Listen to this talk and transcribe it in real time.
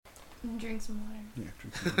Drink some water. Yeah,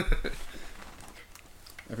 drink some water.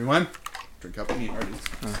 Everyone, drink up any Hardee's.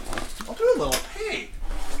 I'll do a little. Hey,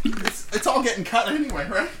 it's all getting cut anyway,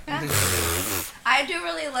 right? I do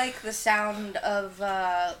really like the sound of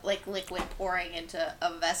like liquid pouring into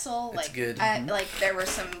a vessel. It's like, good. Like there were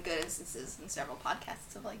some good instances in several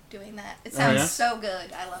podcasts of like doing that. It sounds so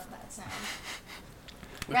good. I love that sound.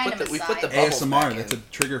 We put the bubbles ASMR. back That's in. a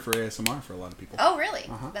trigger for ASMR for a lot of people. Oh really?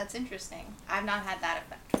 Uh-huh. That's interesting. I've not had that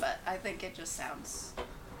effect, but I think it just sounds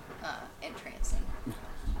entrancing.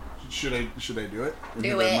 Should I do it?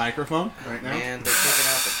 Do the it. microphone right now? And they're taking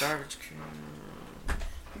out the garbage can. I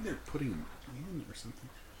think they're putting them in or something.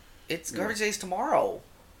 It's garbage day's tomorrow.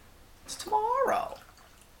 It's tomorrow.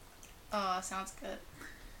 Oh, sounds good.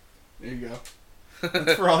 There you go.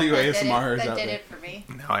 That's for all you ASMRers that out did there. it for me.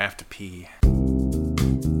 Now I have to pee.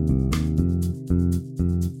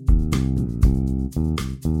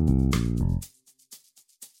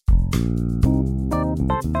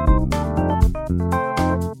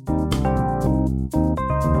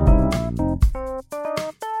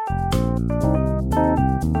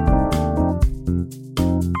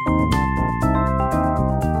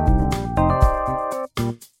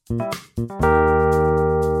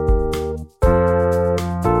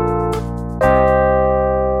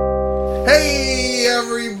 Hey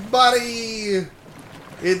everybody!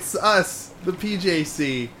 It's us, the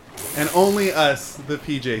PJC, and only us, the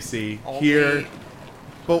PJC, here.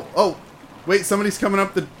 But wait, somebody's coming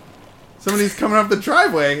up the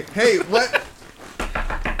driveway. Hey, what?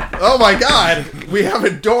 Oh my God! We have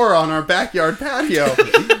a door on our backyard patio.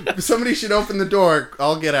 Somebody should open the door.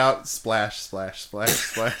 I'll get out. Splash, splash, splash,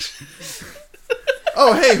 splash.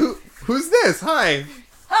 Oh hey, who's this? Hi.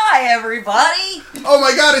 Hi, everybody! Oh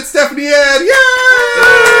my God, it's Stephanie Ed! Yay!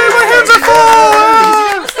 My hands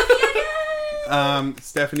are full!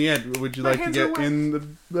 Stephanie Ed, would you like to get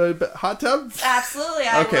in the hot tub? Absolutely,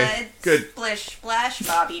 I Okay, would. good. Splish, splash,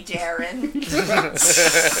 Bobby Darin.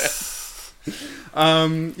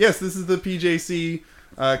 Yes, this is the PJC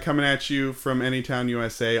coming at you from Anytown,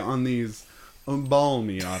 USA on these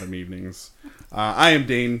balmy autumn evenings. I am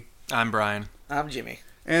Dane. I'm Brian. I'm Jimmy.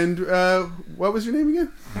 And what was your name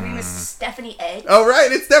again? My name is Stephanie Ed. Oh,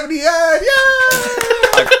 right, it's Stephanie Ed!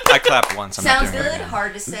 Yay! I clapped once. I'm Sounds not doing it good, again.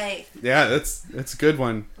 hard to say. Yeah, that's a good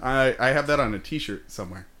one. I have that on a T-shirt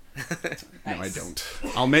somewhere. No, I don't.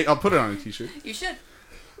 I'll put it on a T-shirt. You should.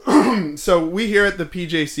 So we here at the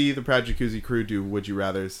PJC, the Proud Jacuzzi crew, do Would You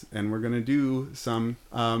Rathers, and we're gonna do some.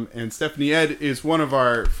 And Stephanie Ed is one of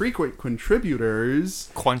our frequent contributors.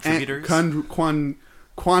 Contributors?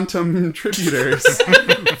 Quantum tributors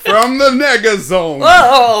from the Negazone.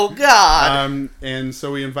 Oh God! And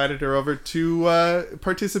so we invited her over to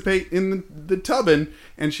participate in the tubbing,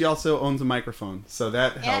 and she also owns a microphone, so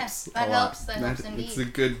that helps. That a helps. lot. That helps indeed. It's a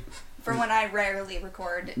good. For when I rarely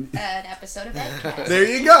record an episode of Edcast. There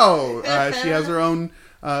you go. She has her own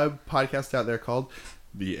podcast out there called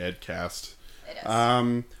The Edcast. It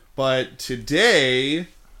is. But today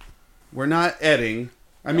we're not editing.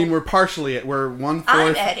 I mean, we're 1/4.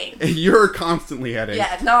 I'm edding. You're constantly editing.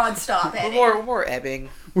 Yeah, non-stop edding. We're ebbing.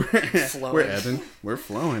 Flowing. We're ebbing. We're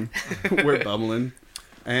flowing. We're bubbling.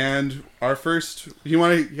 And our first, you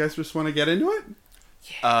guys just want to get into it?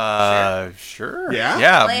 Sure. Yeah?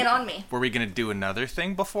 Yeah. Lay it on me. Were we gonna do another thing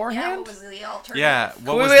Yeah, beforehand? what was the alternative? Yeah.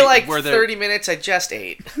 What We was were the, like were there, 30 minutes. I just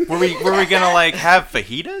ate. Were we gonna like have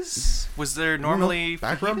fajitas? Was there normally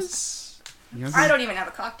back rubs? fajitas? You guys I don't even have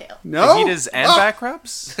a cocktail. No? Fajitas and back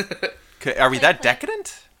rubs? Are we that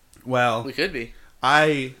decadent? Well, We could be.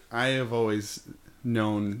 I have always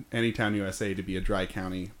known Anytown, USA to be a dry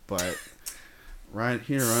county, but right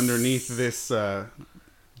here underneath this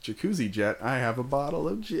jacuzzi jet, I have a bottle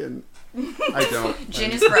of gin. I don't.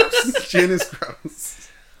 Gin is gross. Gin is gross.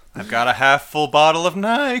 I've got a half full bottle of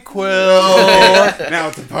NyQuil. Oh, now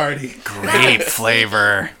it's a party. Grape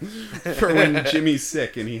flavor. For when Jimmy's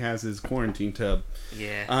sick and he has his quarantine tub.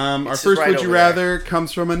 Yeah. Our It's first right Would You over there. Rather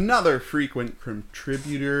comes from another frequent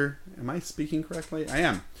contributor. Am I speaking correctly? I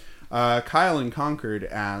am. Kyle in Concord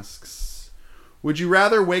asks, would you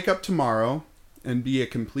rather wake up tomorrow and be a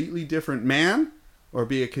completely different man or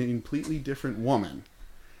be a completely different woman?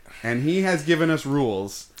 And he has given us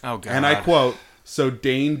rules. Oh, God. And I quote, so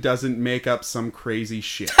Dane doesn't make up some crazy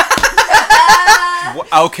shit.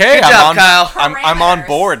 Okay, Good job, Kyle. I'm on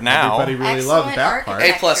board now. Everybody really Excellent loved that part.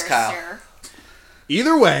 architecture, A+, Kyle. sir.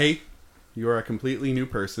 Either way, you are a completely new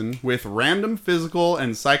person with random physical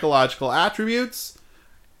and psychological attributes,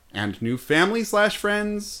 and new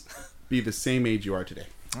family/friends. Be the same age you are today.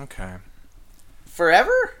 Okay.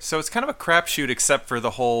 Forever? So it's kind of a crapshoot except for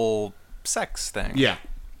the whole sex thing. Yeah.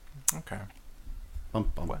 Okay.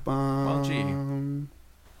 Bum, bum, Well, bum. gee.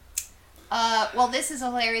 Well, this is a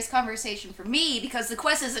hilarious conversation for me because the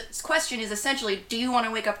question is essentially, do you want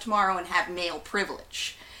to wake up tomorrow and have male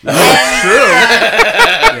privilege? True.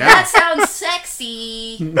 That sounds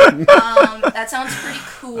sexy. That sounds pretty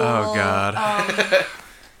cool. Oh, God.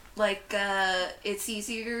 It's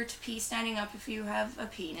easier to pee standing up if you have a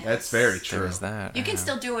penis. That's very true. There is that. You can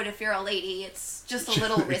still do it if you're a lady. It's just a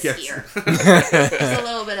little Yes. riskier. It's a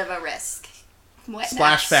little bit of a risk. Wet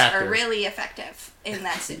Splash naps factor. are really effective in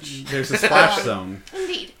that situation. There's a splash zone.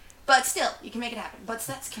 Indeed, but still, you can make it happen. But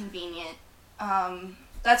that's convenient.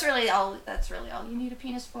 That's really all you need a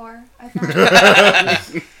penis for. I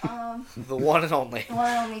found. The one and only. The one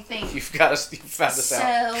and only thing. You've found this So,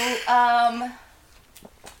 out.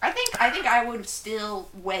 I think I would still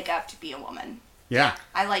wake up to be a woman. Yeah.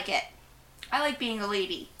 I like it. I like being a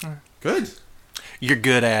lady. Good. You're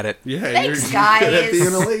good at it. Yeah. Thanks, you're guys. good at being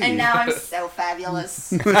a lady. And now I'm so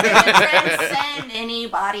fabulous. I'm gonna transcend any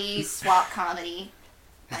body swap comedy.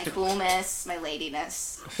 My coolness, my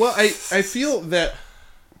ladiness. Well, I feel that,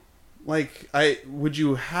 like, would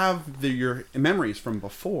you have your memories from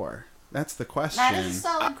before? That's the question. That is a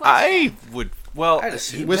solid question. I would. Well, I'd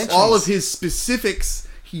assume. With mentions- all of his specifics,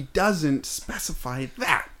 he doesn't specify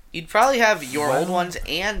that. You'd probably have your old ones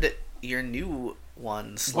and your new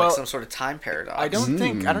ones, Well, like some sort of time paradox. I don't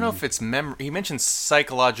know if it's memory. He mentions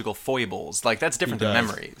psychological foibles. Like that's different than does.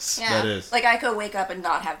 memories. Yeah. That is. Like I could wake up and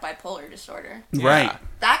not have bipolar disorder. Right.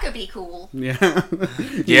 That could be cool. Yeah.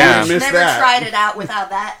 Yeah. You missed Never that. tried it out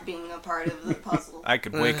without that being a part of the puzzle. I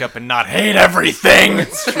could wake up and not hate everything.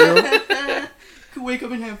 Could wake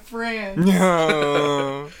up and have friends.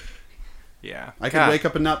 No. Yeah. I could wake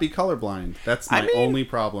up and not be colorblind. That's my I mean, only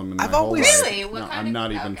problem in my I've whole always- life. Really? What No, kind I'm of-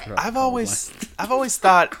 not even. okay. I've always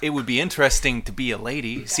thought it would be interesting to be a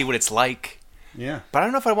lady, see what it's like. Yeah. But I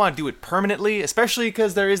don't know if I want to do it permanently, especially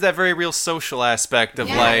because there is that very real social aspect of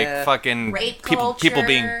Yeah. like fucking Rape people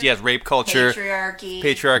being culture, rape culture,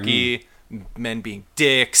 Patriarchy. men being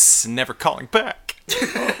dicks, never calling back.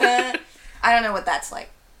 I don't know what that's like.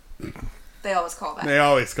 They always call back. They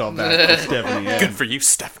always call back for Stephanie. Good Yeah. for you,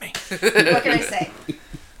 Stephanie. What can I say?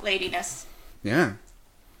 Ladiness. Yeah.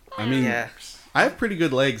 I mean, Yeah. I have pretty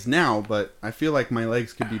good legs now, but I feel like my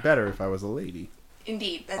legs could be better if I was a lady.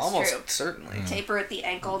 Indeed, that's Almost true. certainly. Taper at the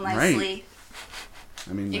ankle nicely.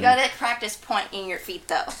 I mean, You gotta practice pointing your feet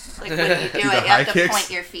though. Like when you do it, you high have to kicks? point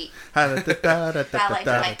your feet.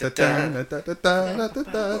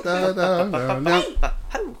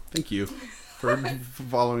 Thank you for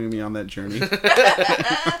following me on that journey.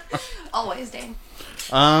 Always, Dane.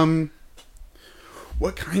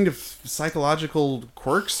 What kind of psychological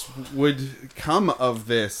quirks would come of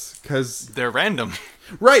this? Because They're random.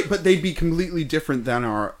 right, but they'd be completely different than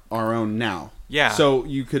our own now. Yeah. So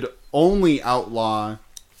you could only outlaw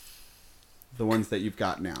the ones that you've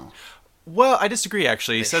got now. Well, I disagree.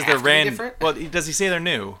 Actually, he They says have they're to be random. different? Well, does he say they're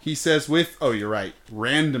new? He says you're right,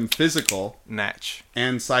 random physical Natch.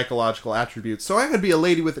 and psychological attributes. So I could be a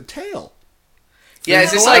lady with a tail. Yeah,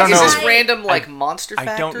 is this I like don't is know. this random like Monster I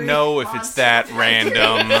Factory? don't know if it's that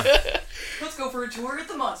random. Let's go for a tour at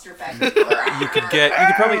the Monster Factory. You could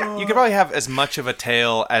probably have as much of a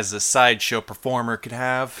tail as a sideshow performer could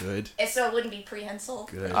have. Good. So it wouldn't be prehensile.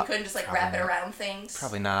 Good. You couldn't just like wrap it around things.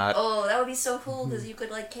 Probably not. Oh, that would be so cool because you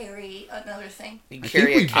could like carry another thing. You I carry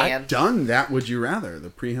think a we've can. done that. Would you rather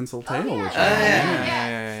the prehensile tail? yeah. Would you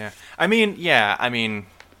Yeah. Yeah. I mean,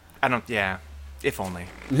 I don't. Yeah. If only.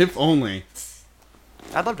 If only.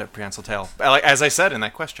 I'd love to have prehensile tail. As I said in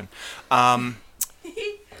that question.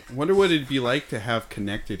 Wonder what it'd be like to have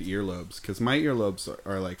connected earlobes, because my earlobes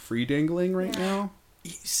are like free dangling right now.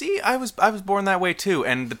 See, I was born that way too,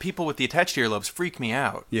 and the people with the attached earlobes freak me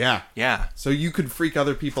out. Yeah. Yeah. So you could freak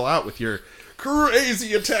other people out with your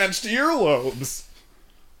crazy attached earlobes.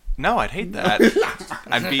 No, I'd hate that.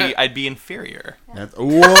 I'd be inferior. That's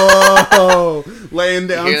whoa, laying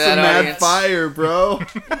down Hear some that, mad audience? fire, bro.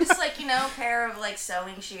 Just like, pair of like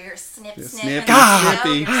sewing shears, snip, Yeah, snip, snip, and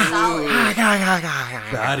snippy. you're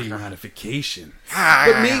solid. Body modification.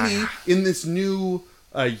 But maybe in this new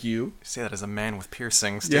you, Say that as a man with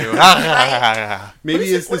piercings Yeah. too.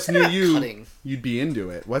 maybe as what's this it new about you, cutting? you'd be into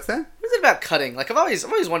it. What's that? What is it about cutting? Like I've always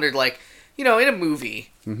wondered, like, in a movie,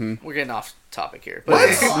 we're getting off topic here, but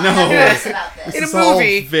Oh, No. I'm curious about this. in a This is all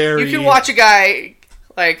movie, very- you can watch a guy,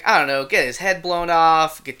 like, I don't know, get his head blown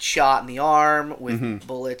off, get shot in the arm with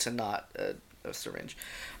bullets and not a syringe.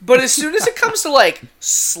 But as soon as it comes to like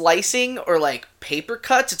slicing or like paper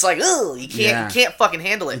cuts, it's like, ugh, you can't fucking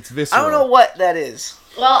handle it. It's visceral. I don't know what that is.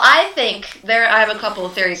 Well, I think I have a couple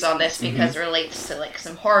of theories on this because it relates to like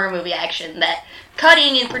some horror movie action. That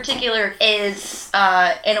cutting in particular is,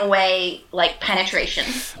 in a way, like penetration.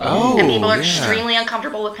 Oh, And people are yeah. extremely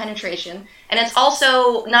uncomfortable with penetration. And it's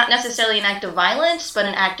also not necessarily an act of violence, but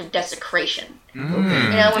an act of desecration. You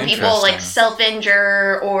know, when people like Interesting.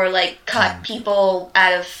 self-injure or like cut people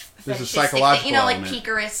out of There's a fetishistic psychological You know, like element.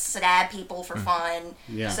 peekerists stab people for fun.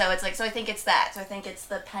 Yeah. So it's like, so I think it's that. So I think it's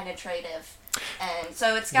the penetrative. And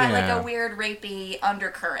so it's got like Yeah. a weird rapey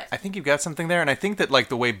undercurrent. I think you've got something there, and I think that like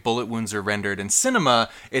the way bullet wounds are rendered in cinema,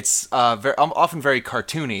 it's often very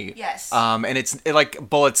cartoony. Yes. And like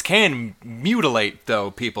bullets can mutilate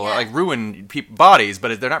though people, Yeah. like ruin bodies,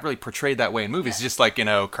 but they're not really portrayed that way in movies. It's just like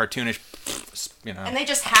cartoonish, And they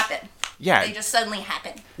just happen. Yeah. They just suddenly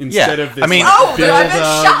happen. Instead Yeah, of this, I mean- Oh, build I've been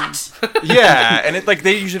up- shot! Yeah, and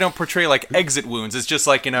they usually don't portray like exit wounds. It's just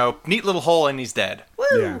like neat little hole and he's dead.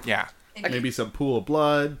 Yeah. Yeah, Maybe some pool of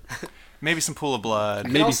blood. maybe some pool of blood. I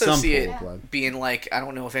can Maybe also some see pool it of blood. being like, I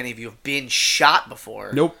don't know if any of you have been shot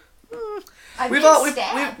before. Nope. I've We've been all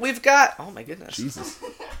stabbed. we've got. Oh my goodness. Jesus.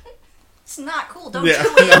 It's not cool. Don't Yeah. do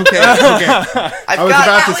it. Okay. I've I was got. about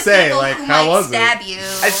That to with say, people like, who how might was stab it? you.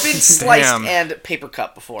 I've been sliced Damn. and paper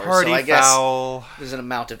cut before, Party so I guess foul. there's an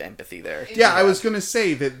amount of empathy there. Yeah, I was gonna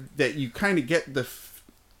say that you kind of get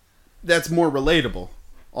that's more relatable.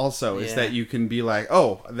 Also, is Yeah. that you can be like,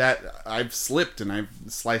 oh, that I've slipped and I've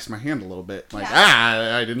sliced my hand a little bit. Like,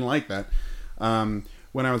 I didn't like that.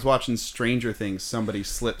 When I was watching Stranger Things, somebody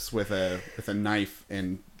slips with a knife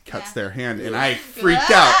and cuts Yeah. their hand, and I freaked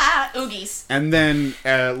out. Ah, oogies. And then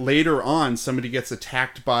later on, somebody gets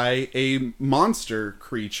attacked by a monster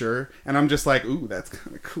creature, and I'm just like, ooh, that's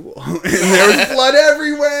kind of cool. And there's blood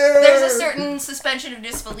everywhere. There's a certain suspension of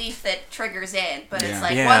disbelief that triggers in, but Yeah. it's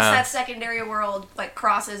like Yeah. once that secondary world like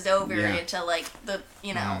crosses over Yeah. into like the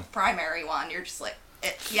primary one, you're just like,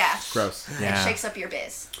 Gross. Yeah. it shakes up your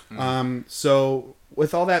biz. So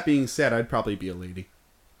with all that being said, I'd probably be a lady.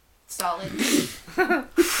 Solid.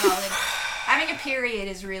 Solid. Having a period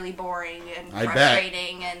is really boring and I bet.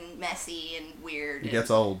 frustrating and messy and weird. It and gets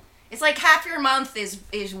old. It's like half your month is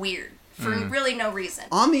weird for really no reason.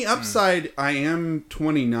 On the upside, I am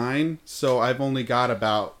 29, so I've only got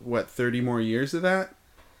about 30 more years of that,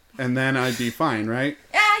 and then I'd be fine, right?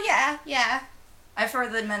 Yeah. I've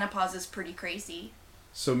heard that menopause is pretty crazy.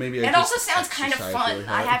 So maybe I It just also sounds kind of exercise fun. really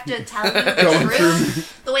I hard. have to tell you the Going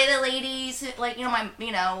truth. The way the ladies, like, my,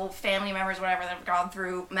 family members, whatever, that have gone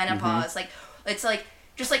through menopause, like, it's like,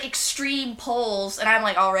 just like extreme pulls, and I'm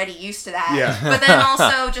like already used to that. Yeah. But then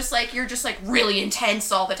also just like, you're just like really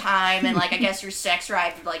intense all the time, and like, I guess your sex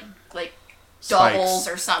drive, like doubles Spikes.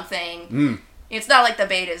 or something. It's not like the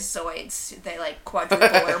betazoids. They like quadruple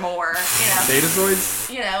or more,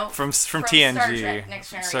 Betazoids? From TNG. Star Trek, Next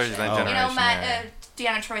Star Generation. Trek Generation, yeah.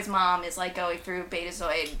 Deanna Troy's mom is like going through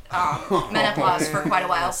Betazoid menopause for quite a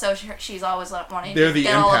while, so she's always like wanting They're to the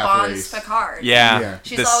get all up empath on race. Picard. Yeah.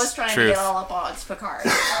 She's this always trying truth. to get all up on Picard.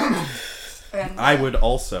 And, I would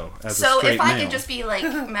also, as a So straight if I male. could just be like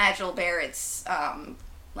Magil Barrett's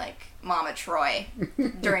like Mama Troy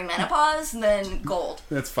during menopause, then gold.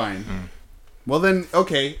 That's fine. Well then,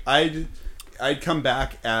 okay, I'd come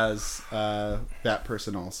back as that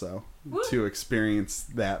person also to experience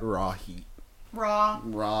that raw heat. Raw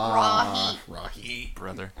heat. Raw heat.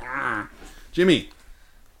 brother. Jimmy.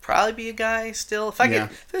 Probably be a guy still. If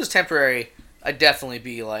it was temporary, I'd definitely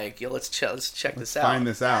be like, yo, let's check this out. Find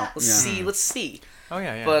this out. Let's Yeah. see. Oh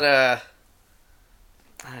yeah. But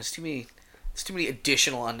there's too many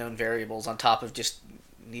additional unknown variables on top of just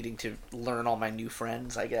needing to learn all my new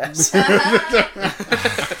friends, I guess.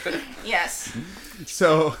 Yes.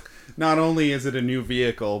 So, not only is it a new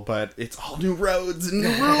vehicle, but it's all new roads and new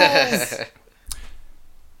rules.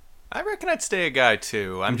 I reckon I'd stay a guy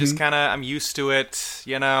too. I'm just kind of, I'm used to it.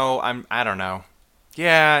 I don't know.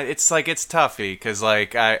 Yeah, it's toughy because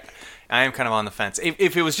like I am kind of on the fence.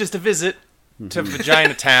 If it was just a visit to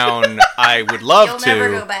Vagina Town, I would love You'll to. never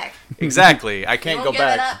go back. Exactly. I can't won't go give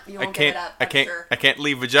it back. up. You won't give it up, I'm sure. I can't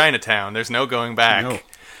leave Vagina Town. There's no going back. No.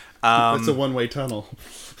 That's a one-way tunnel.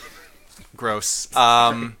 Gross.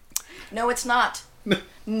 No, it's not.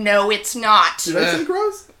 No, it's not. Did I say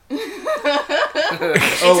gross?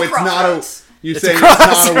 It's Not a. crossroads. You It's say a it's not a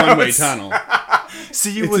crossroads. one-way tunnel.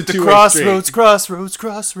 See you It's at a the two-way crossroads, crossroads,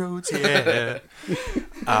 crossroads. Yeah.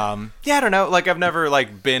 Yeah, I don't know. Like, I've never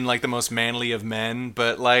like been like the most manly of men,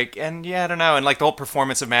 but like, and yeah, I don't know. And like the whole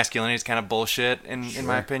performance of masculinity is kind of bullshit in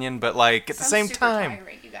my opinion. But like at the same Sounds super time,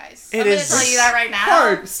 tiring, you guys. It I'm is gonna tell you that right now.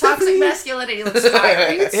 hard. Toxic Stephanie. masculinity looks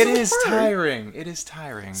tiring. it is tiring. It is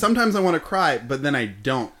tiring. Sometimes I want to cry, but then I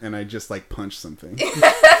don't, and I just like punch something.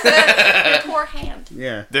 Your poor hand.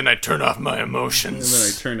 Yeah. Then I turn off my And then I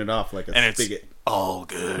emotions, turn it off like a and it's spigot. all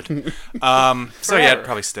good. So yeah, Forever. I'd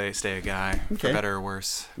probably stay a guy for Okay. better or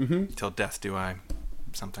worse. Till death do I.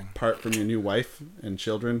 Something. Apart from your new wife and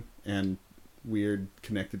children and weird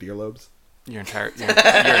connected earlobes. You're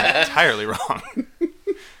entirely wrong.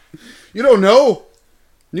 You don't know.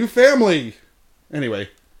 New family. Anyway.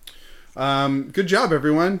 Good job,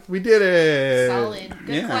 everyone. We did it. Solid.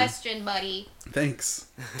 Good Yeah. question, buddy. Thanks,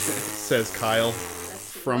 says Kyle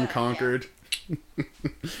from Yeah. Concord.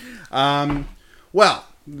 Well,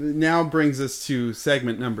 now brings us to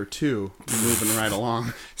segment number 2. Moving right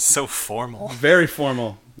along. So formal. Very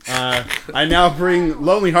formal. I now bring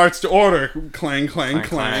Lonely Hearts to order. Clang, clang,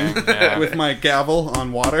 clang. Clang, yeah. With my gavel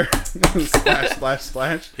on water. Splash, splash,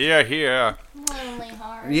 splash. Here, here. Lonely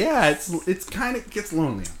heart. Yeah, it's kind of gets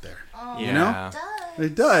lonely out there. Oh, Yeah. know? It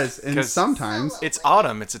It does, and 'Cause- sometimes It's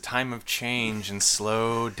autumn. It's a time of change and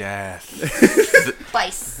slow death.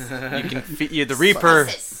 Spice. You can feel the Reaper.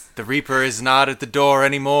 Spices. The Reaper is not at the door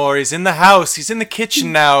anymore. He's in the house. He's in the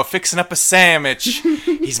kitchen now, fixing up a sandwich.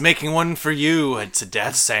 He's making one for you. It's a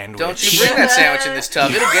death sandwich. Don't you bring that sandwich in this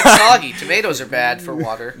tub. It'll get soggy. Tomatoes are bad for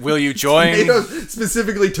water. Will you join? tomatoes,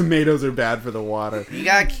 specifically tomatoes, are bad for the water. You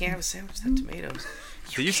gotta can a sandwich, not tomatoes.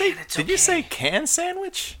 Did you say? Did you say can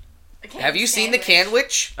sandwich? I can't Have you seen the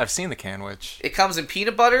sandwich. Canwich? I've seen the canwich. It comes in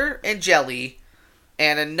peanut butter and jelly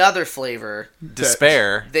and another flavor.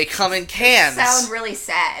 Despair. They come in cans. Sound really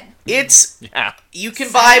sad. It's Yeah. you can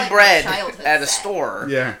Sound buy like bread my childhood at a set. store.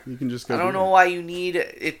 Yeah, you can just go. I don't do know that. why you need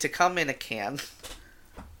it to come in a can.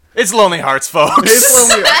 It's Lonely Hearts, folks. It's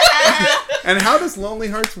Lonely And how does Lonely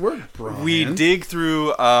Hearts work, Brian? We dig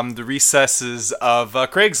through the recesses of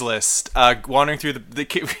Craigslist, wandering through the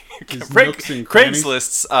His nooks and crannies.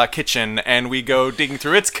 Craigslist's kitchen, and we go digging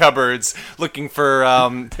through its cupboards, looking for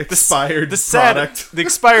Expired the sad, product. the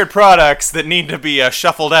expired products that need to be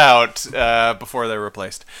shuffled out before they're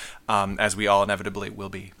replaced, as we all inevitably will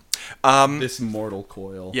be. This mortal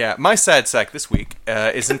coil. Yeah, my sad sack this week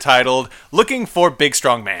is entitled "Looking for Big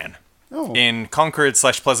Strong Man." Oh. In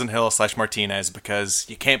Concord/Pleasant Hill/Martinez, because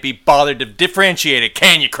you can't be bothered to differentiate it,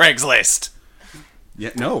 can you, Craigslist? Yeah,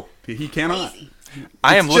 no, he cannot. Lazy.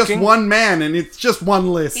 I am It's just looking. one man, and it's just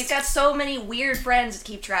one list. He's got so many weird friends to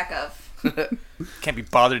keep track of. Can't be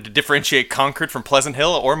bothered to differentiate Concord from Pleasant Hill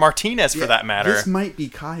or Martinez, for that matter. This might be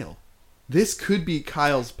Kyle. This could be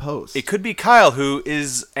Kyle's post. It could be Kyle, who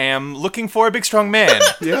am looking for a big strong man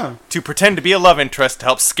Yeah. to pretend to be a love interest to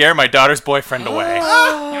help scare my daughter's boyfriend away.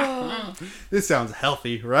 This sounds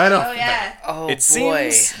healthy right off Oh the bat. yeah. Oh It boy.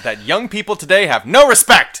 seems that young people today have no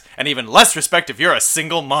respect, and even less respect if you're a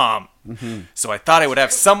single mom. So I thought I would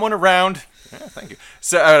have someone around. Thank you.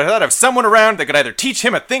 So I thought I'd have someone around that could either teach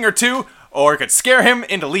him a thing or two, or could scare him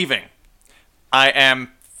into leaving. I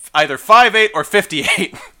am either 5'8" or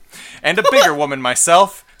 58, and a bigger woman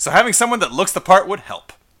myself. So having someone that looks the part would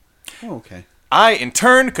help. Oh, okay. I, in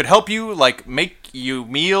turn, could help you, like, make you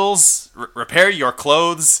meals, repair your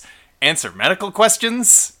clothes, answer medical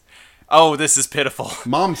questions. Oh, this is pitiful.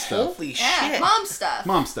 Mom stuff. Holy Yeah, shit. mom stuff.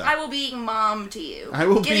 Mom stuff. I will be mom to you. I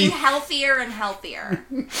will Getting be- healthier and healthier.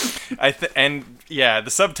 And yeah, the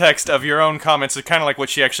subtext of your own comments is kind of like what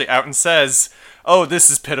she actually out and says. Oh, this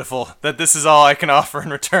is pitiful. That this is all I can offer in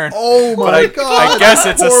return. Oh my But I god! guess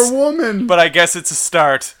it's poor woman. But I guess it's a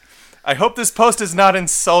start. I hope this post is not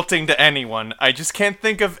insulting to anyone. I just can't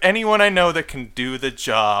think of anyone I know that can do the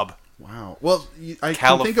job. Wow. Well, I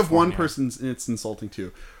can think of one California. person it's insulting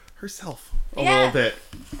to. Herself. A Yeah. little bit.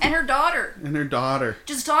 And her daughter. And her daughter.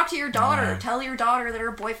 Just talk to your daughter. Tell your daughter that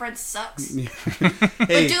her boyfriend sucks. Hey. But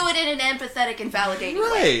do it in an empathetic and validating way.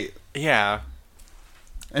 Right. Yeah.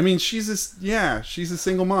 I mean, she's a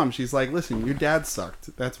single mom. She's like, listen, your dad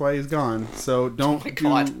sucked. That's why he's gone. So don't do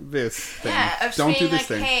God. this thing. Yeah, of Don't do being this like,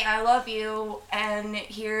 thing. hey, I love you, and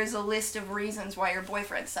here's a list of reasons why your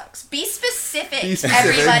boyfriend sucks. Be specific, Be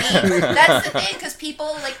specific. everybody. That's the thing, because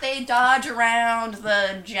people, like, they dodge around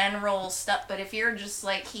the general stuff, but if you're just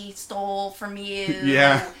like, he stole from you,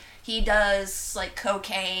 Yeah. he does, like,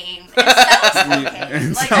 cocaine, and sells cocaine.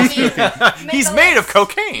 and Like, sells I mean, make He's a made of list.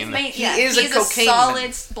 cocaine. He is a he's cocaine a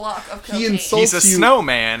man. solid block of cocaine. He insults He's a you.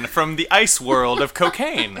 snowman from the ice world of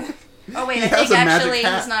cocaine. Oh wait, He I has think a magic actually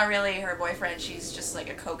hat. he's not really her boyfriend. She's just like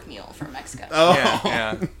a coke mule from Mexico. Oh. Yeah,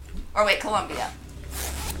 yeah. Or wait, Colombia.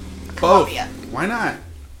 Both. Colombia. Why not?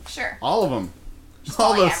 Sure. All of them.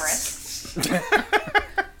 All those. Everest.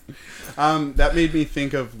 That made me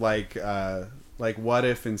think of like what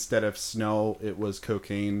if instead of snow it was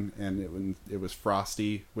cocaine and it was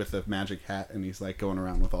Frosty with a magic hat and he's like going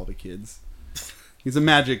around with all the kids. He's a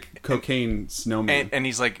magic cocaine snowman. And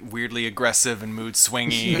he's like weirdly aggressive and mood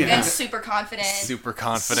swingy. And super confident. Super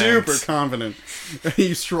confident. Super confident.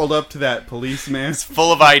 He strolled up to that policeman.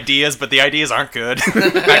 Full of ideas, but the ideas aren't good.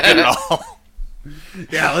 Not good at all.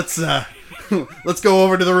 Yeah, let's go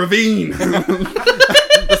over to the ravine.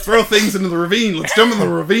 Let's throw things into the ravine. Let's jump in the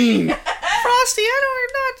ravine. Frosty, I know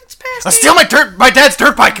you're not. It's past. Let's steal my dad's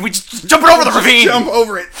dirt bike. Can we just jump it over the ravine? Jump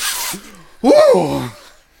over it. Woo!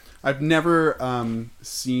 I've never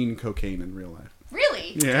seen cocaine in real life.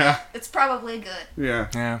 Really? Yeah. It's probably good. Yeah.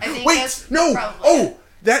 Yeah. I think Wait, that's no. probably Oh,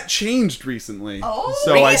 that changed recently. Oh.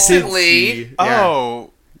 So Recently? I did see. Yeah.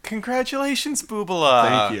 Oh, congratulations, Boobala.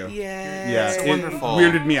 Thank you. Yeah. Yeah, That's it wonderful.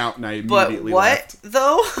 weirded me out, and I But immediately what left.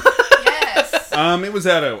 though? Yes. It was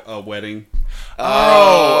at a wedding.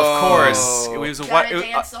 Oh, of course. It was Gotta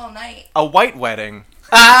dance all night. a white wedding.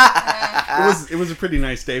 It was a pretty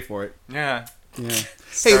nice day for it. Yeah. Yeah.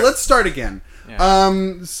 Hey, let's start again. Yeah.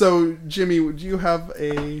 So Jimmy, do you have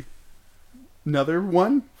another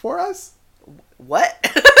one for us? What?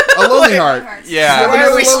 A Lonely Heart. Yeah. Why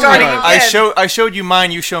are we starting Heart. again? I showed you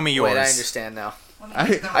mine. You show me yours. Wait, I understand now.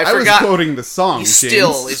 I I was forgot. quoting the song. You James.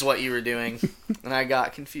 still is what you were doing, and I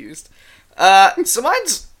got confused. So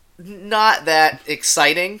mine's not that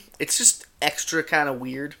exciting. It's just extra kind of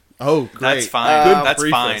weird. Oh, great. That's fine. Good That's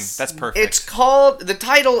preface. fine. That's perfect. It's called. The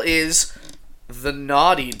title is The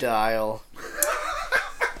Naughty Dial.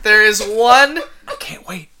 There is one. I can't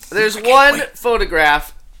wait. There's I can't one wait.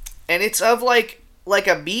 photograph, and it's of like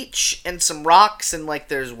a beach and some rocks, and like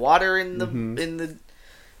there's water in the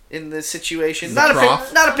in the situation. The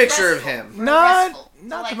trough? Not a picture of him. Not Restful. the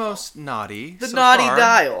Delightful. most naughty. The so Naughty far.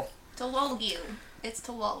 Dial. To lull you. It's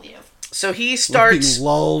to lull you. So he We're starts. being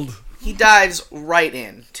lulled. He dives right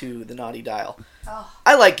in to the Naughty Dial. Oh.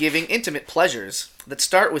 I like giving intimate pleasures that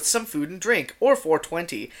start with some food and drink, or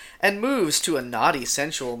 420, and moves to a naughty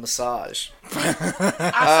sensual massage. So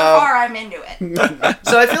far, I'm into it.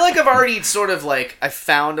 So I feel like I've already sort of like, I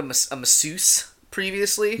found a masseuse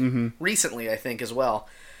previously, recently I think as well.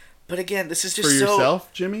 But again, this is just For so...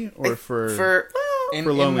 yourself, Jimmy, or for? well,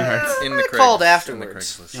 For Lonely Hearts. In the I called Craigs-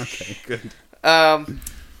 afterwards. in the Craigslist. Okay, good.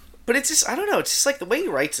 But it's just, I don't know, it's just like the way he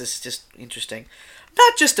writes this is just interesting.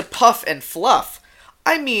 Not just a puff and fluff.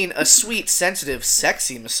 I mean a sweet, sensitive,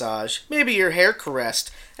 sexy massage. Maybe your hair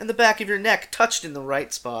caressed, and the back of your neck touched in the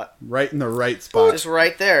right spot. Right in the right spot. Just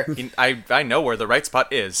right there. I know where the right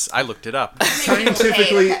spot is. I looked it up.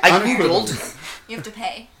 Scientifically I unequivocal. googled. You have to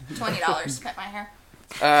pay $20 to cut my hair.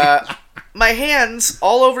 My hands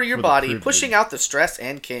all over your For the body, privilege. pushing out the stress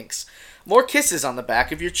and kinks. More kisses on the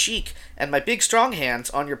back of your cheek, and my big strong hands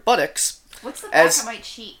on your buttocks. What's the back As- of my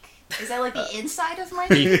cheek? Is that like the inside of my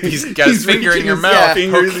cheek? He's got his finger in reaching your his mouth.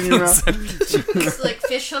 Fingers in your mouth. It's like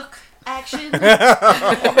fishhook action.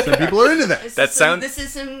 Some people are into that. This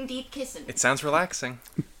is some deep kissing. It sounds relaxing.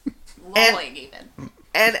 Lulling even.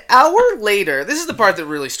 An hour later, this is the part that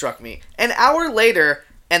really struck me. An hour later,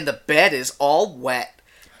 and the bed is all wet.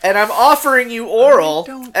 And I'm offering you oral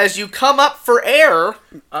as you come up for air.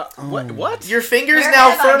 What? Your fingers Where now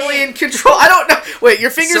have I firmly been? in control. I don't know. Wait, your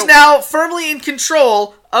fingers So- now firmly in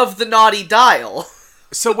control of the Naughty Dial.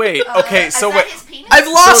 So wait. Okay. Is So that wait. his penis? I've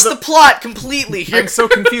lost So the plot completely here. I'm so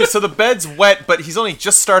confused. So the bed's wet, but he's only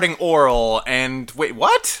just starting oral. And wait,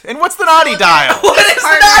 what? And what's the naughty dial? What is the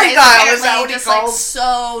Partner Naughty Dial? Is apparently that what he just like calls?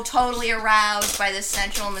 so totally aroused by this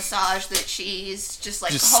sensual massage that she's just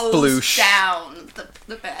like Just hosed sploosh. down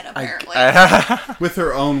the bed apparently. With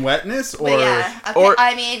her own wetness, or but yeah, or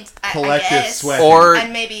I mean, I collective guess. sweat. Or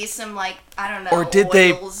and maybe some like I don't know. Or did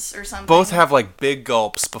they oils or something. both have like big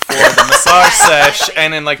gulps before the massage sesh,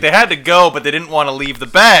 and then like they had to go, but they didn't want to leave the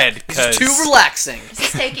bed because It's too relaxing. This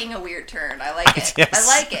is taking a weird turn. I like it. Yes.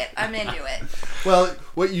 I like it. I'm into it. well,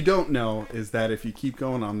 what you don't know is that if you keep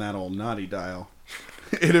going on that old naughty dial,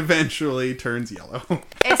 it eventually turns yellow.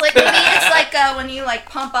 It's like maybe it's like when you like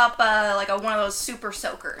pump up like one of those super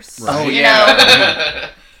soakers. Right. You know.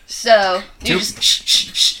 So you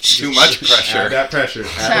just too much pressure. Add that pressure.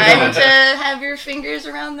 time to have your fingers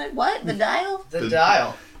around the what? The dial? The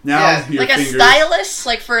dial. Now Yeah, your Like a fingers. stylus,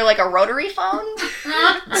 like for like a rotary phone.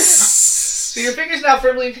 So your finger's now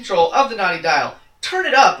firmly in control of the Naughty Dial. Turn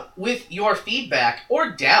it up with your feedback, or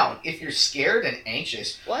down if you're scared and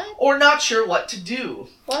anxious, What? or not sure what to do.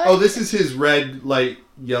 What? Oh, this is his red light,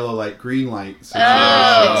 yellow light, green light situation.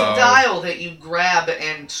 Oh. It's a dial that you grab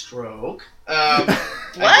and stroke.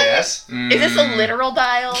 What? I guess. Is this a literal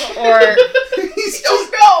dial or? He's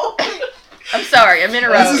Don't know. I'm sorry, I'm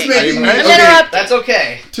interrupting. This is making me- I'm okay. interrupting. That's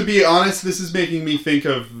okay. To be honest, this is making me think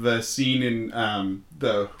of the scene in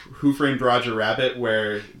the Who Framed Roger Rabbit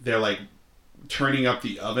where they're like turning up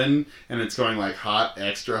the oven and it's going like hot,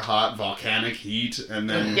 extra hot, volcanic heat, and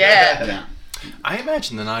then Yeah. I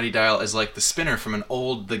imagine the Naughty Dial is like the spinner from an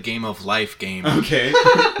old The Game of Life game. Okay.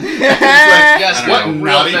 Yes, What real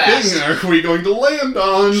naughty fast. thing are we going to land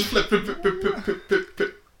on? Flip, pip, pip, pip, pip, pip, pip,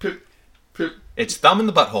 pip, pip, pip. It's thumb in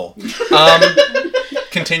the butthole.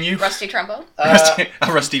 Continue. Rusty trombone.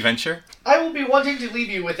 A rusty venture. I will be wanting to leave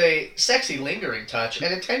you with a sexy, lingering touch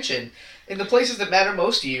and attention in the places that matter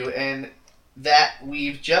most to you and that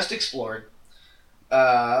we've just explored.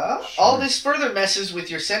 All this further messes with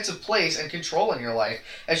your sense of place and control in your life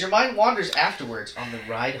as your mind wanders afterwards on the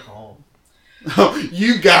ride home. Oh,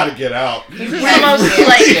 you gotta get out. This is almost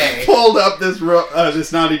like Okay. Pulled up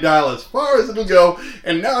this naughty dial as far as it'll go,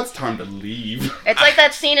 and now it's time to leave. it's like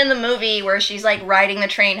that scene in the movie where she's like riding the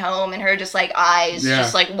train home and her just like eyes Yeah.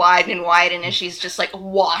 just like widen and widen and she's just like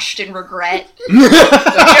washed in regret.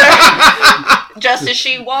 Just as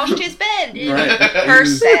she washed his bed in Right. her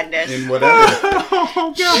sadness. In whatever.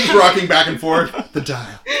 She's rocking back and forth. The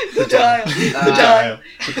dial. The dial. The dial.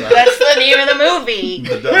 The dial. That's the name of the movie.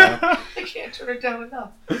 The dial. I can't turn it down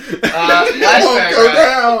enough. It Last won't go paragraph.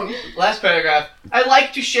 down. Last paragraph. I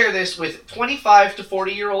like to share this with 25 to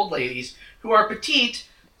 40-year-old ladies who are petite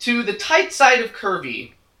to the tight side of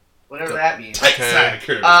curvy, whatever that means. Tight side of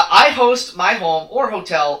curve. I host my home or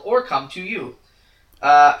hotel or come to you.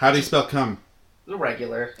 How do you spell come? The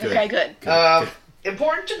regular. Good. Okay, good. Good.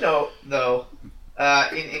 Important to note, though,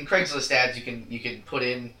 in Craigslist ads, you can put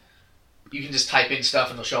in, you can just type in stuff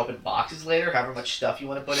and they'll show up in boxes later, however much stuff you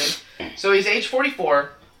want to put in. So he's age 44,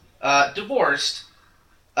 divorced.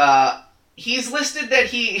 He's listed that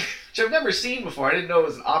he, which I've never seen before, I didn't know it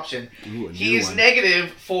was an option. Ooh, a He new is one. negative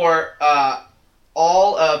for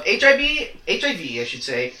all of HIV, I should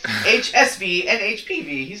say, HSV, and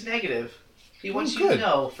HPV. He's negative. He wants you to good.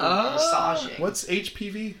 know for massaging. What's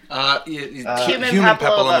HPV? Human Human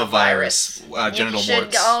papillomavirus. genital You should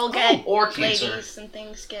warts. all get, or cancer. ladies and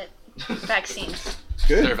things, get vaccines.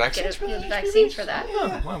 There are Good. vaccines for Get that? vaccines for that.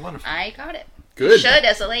 Oh, wow, wonderful. I got it. Good. Should,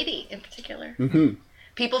 as a lady in particular. Mm-hmm.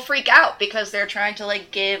 People freak out because they're trying to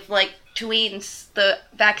like give like tweens the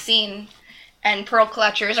vaccine, and pearl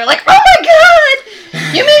clutchers are like, "Oh my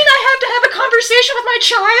god! You mean I have to have a conversation with my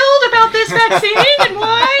child about this vaccine and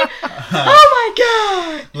why? Oh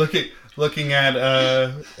my god!" Looking at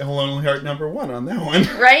Lonely Heart number 1 on that one.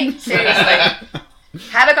 Right? Seriously,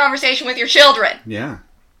 have a conversation with your children. Yeah.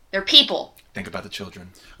 They're people. Think about the children.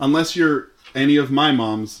 Unless you're any of my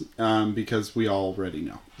moms, because we already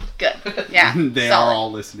know. Good. Yeah. They solid. are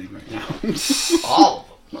all listening right now. All of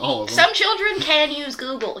them. All of them. Some children can use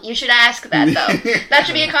Google. You should ask that though. That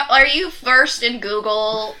should be are you versed in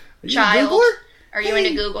Google, Are you a child? Googler? Are you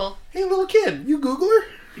into Google? Hey, little kid, you Googler?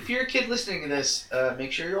 If you're a kid listening to this,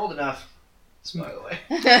 make sure you're old enough. By the way,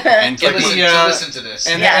 And to get listen, the, to listen to this.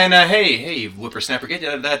 and, Yeah. and hey, whippersnapper, get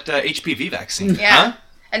that HPV vaccine. Yeah. Huh?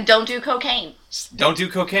 And don't do cocaine. Don't do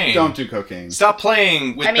cocaine. Don't do cocaine. Stop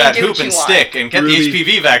playing with I mean, that do hoop what you and want. stick and get Ruby. the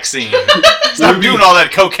HPV vaccine. Stop Ruby. doing all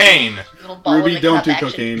that cocaine. Little ball Ruby, in the don't cup do action.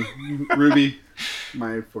 cocaine. Ruby,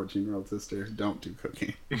 my 14-year-old sister, don't do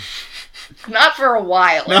cocaine. Not for a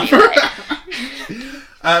while. Not anyway.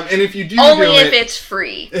 And if you do Only do if it, it's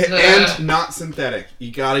free. and not synthetic,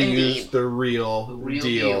 you gotta Indeed. use the real, The real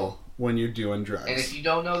deal, deal. when you're doing drugs. And if you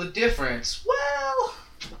don't know the difference, well,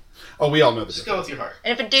 Oh, we all know this. just go with your heart.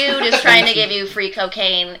 And if a dude is trying to give you free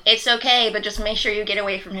cocaine, it's okay, but just make sure you get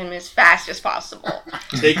away from him as fast as possible.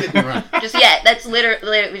 Take it and run. Just that's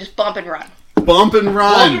literally just bump and run. Bump and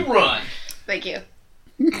run. Bump and run. Thank you.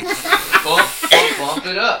 Bump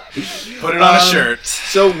it up. Put it on a shirt.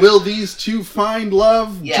 So will these two find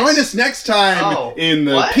love? Yes. Join us next time Oh, in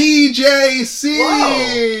the what? PJC.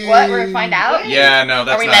 Whoa. What? We're gonna find out? Yeah, no,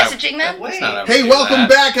 that's Are we not. messaging them? Wait. That's not how Hey, we do welcome that.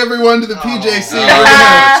 back, everyone, to the Oh. PJC. Oh, We're gonna-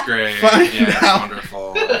 that's great. Find Yeah, that's out.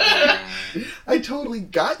 wonderful. I totally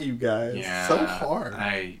got you guys. Yeah, So hard.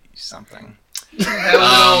 something. That was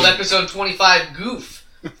an old episode 25 goof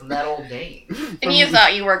from that old name. And you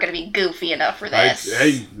thought you weren't gonna be goofy enough for this.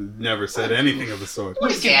 I never said anything of the sort.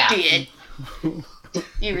 Yes, Yeah. you did.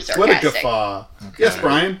 You were sarcastic. What a guffaw. Yes,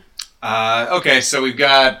 Brian? Okay, so we've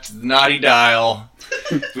got Naughty Dial.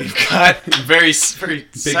 We've got very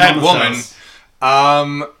sad Mama's woman. house.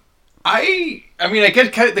 I mean, I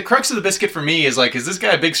get the crux of the biscuit for me is like, is this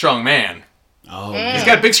guy a big strong man? Oh, Mm. He's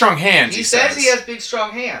got big strong hands. He says he has big,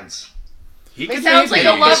 strong hands. He He could sounds like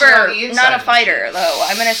maybe. a lover, the inside not a of the fighter, though.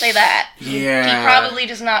 I'm gonna say that. Yeah. He probably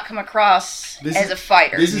does not come across This as is- a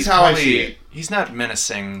fighter. This is He's how I probably- see it. He's not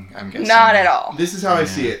menacing, I'm guessing. Not at all. This is how I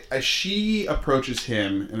see it. As she approaches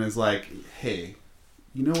him and is like, "Hey,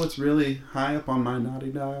 you know what's really high up on my naughty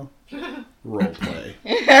dial? Role play.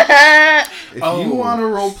 If you want to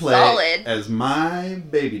role play Solid. as my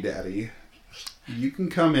baby daddy, you can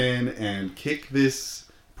come in and kick this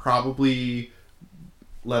probably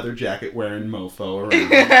leather jacket wearing mofo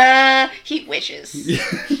around." He wishes.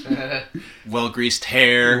 Well-greased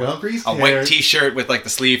hair. Well-greased a hair. white t-shirt with like the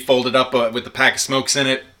sleeve folded up with the pack of smokes in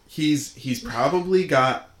it. He's probably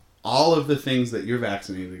got all of the things that you're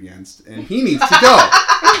vaccinated against, and he needs to go.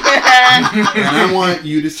 And I want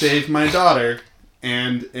you to save my daughter,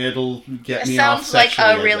 and it'll get It me off sounds like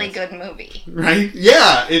sexually, a I really guess. good movie. Right?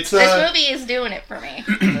 Yeah, it's This movie is doing it for me.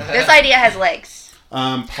 This idea has legs.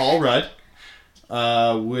 Paul Rudd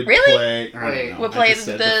would Really? play. I don't Wait. know, Would I play just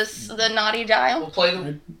said the naughty We'll dial? play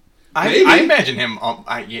the. Maybe. I imagine him.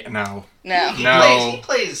 No. No. No. He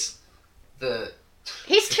plays the.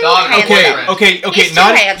 He's too Dog- handsome. Okay. Okay. He's too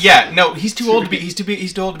Naughty. handsome. Yeah. No. He's too old to be. He's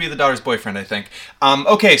too old to be the daughter's boyfriend. I think.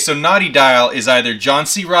 Okay. So Naughty Dial is either John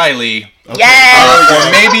C. Reilly Okay. Yes!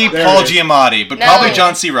 or maybe There Paul it is. Giamatti, but No. probably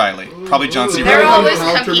John C. Reilly. Probably John C. They're Depending Reilly. on always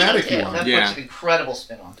how competing, dramatic you too. want. That Yeah. puts an incredible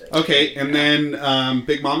spin on things. Okay, and then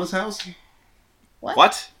Big Mama's house.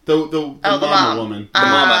 What? The the mama mom. woman. The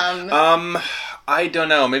mama. I don't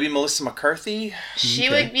know. Maybe Melissa McCarthy. She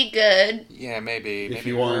Okay. would be good. Yeah, maybe. If maybe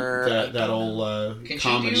you want her. that old Can she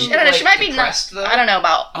comedy. do- I don't know. She Like, might be not. depressed, though? I don't know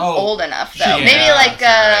about Oh. old enough though. Yeah, Maybe like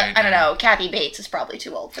that's right. I don't know. Kathy Bates is probably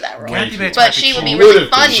too old for that role. Kathy Bates But might she would cool. be Would've really been.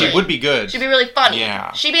 funny. She would be good. She'd be really funny.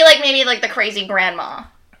 Yeah. She'd be like maybe like the crazy grandma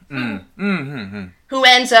Mm-hmm. who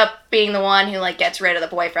ends up being the one who like gets rid of the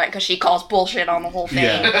boyfriend because she calls bullshit on the whole thing.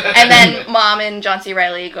 Yeah. And then mom and John C.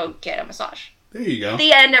 Reilly go get a massage. There you go.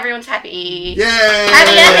 The end. Everyone's happy. Yay!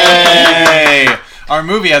 Happy ending. Hey, our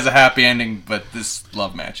movie has a happy ending, but this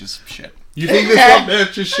love match is shit. You think this love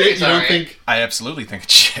match is shit? It's You don't alright. think? I absolutely think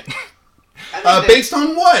it's shit. Based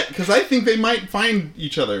on what? Because I think they might find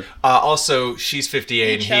each other. Also, she's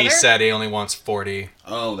 58. Each He other? said he only wants 40.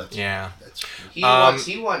 Oh, that's Yeah. That's true. He Um,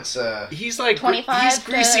 wants. He's like 25 he's to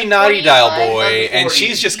greasy naughty dial 45? boy, Under and 40.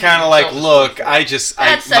 she's just kind of like, look, I just,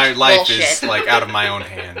 That's my such life bullshit. is like out of my own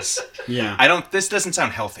hands. Yeah. I don't. This doesn't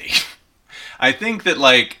sound healthy. I think that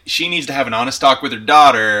like she needs to have an honest talk with her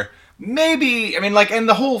daughter. Maybe, I mean, like, and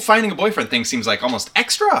the whole finding a boyfriend thing seems like almost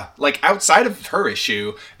extra. Like, outside of her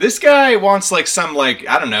issue, this guy wants like some like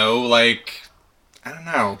I don't know.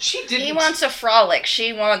 She didn't. He wants a frolic.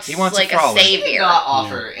 She wants, He wants a like a, frolic. She did savior. not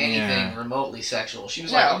offer Yeah. anything Yeah. remotely sexual. She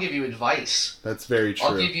was No. like, "I'll give you advice. That's very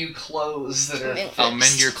I'll true. give you clothes that are. I'll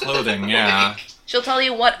mend your clothing. Yeah. She'll tell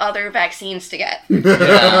you what other vaccines to get.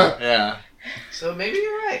 Yeah. So maybe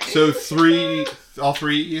you're right. So all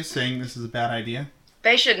three of you saying this is a bad idea?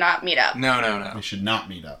 They should not meet up. No. They should not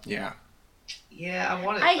meet up. Yeah. Yeah, I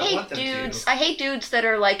want it. I want hate them dudes. To. I hate dudes that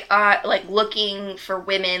are like looking for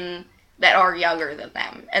women that are younger than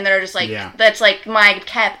them, and they're just like, Yeah. that's like my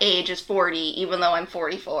cap age is 40, even though I'm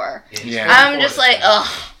 44. Yeah. I'm just like,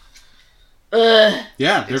 ugh.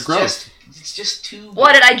 Yeah, they're It's gross. It's just too.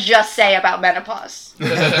 What did I just say about menopause?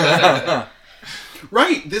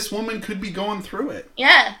 Right, this woman could be going through it.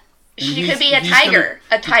 Yeah. And She he's- could be a he's tiger.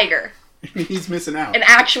 A tiger. He's missing out. An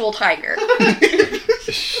actual tiger.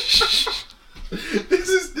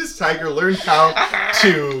 This tiger learned how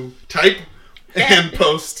to type and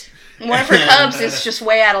post. One of her cubs is just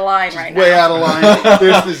way out of line right now. Way out of line.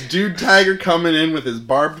 There's this dude tiger coming in with his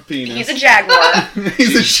barbed penis. He's a jaguar,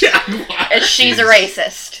 He's a jaguar. and she's a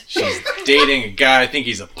racist. She's dating a guy. I think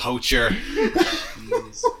he's a poacher.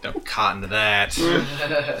 Don't cotton to that.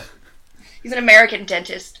 He's an American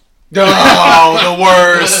dentist. Oh, the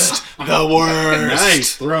worst. The worst.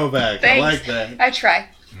 Nice throwback. I Thanks. like that. I try.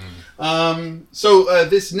 So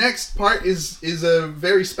this next part is a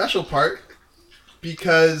very special part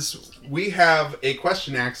because we have a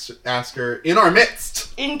question asker in our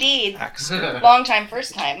midst. Indeed. Long time,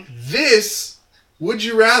 first time. This Would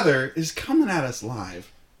You Rather is coming at us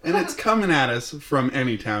live, and it's coming at us from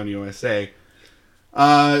Anytown, USA.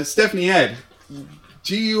 Stephanie Ed,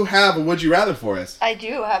 do you have a Would You Rather for us? I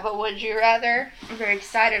do have a would you rather. I'm very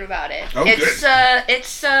excited about it. Oh,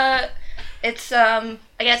 It's I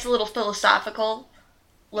guess a little philosophical.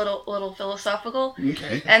 Little philosophical.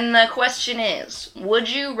 Okay. And the question is, would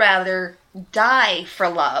you rather die for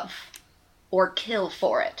love or kill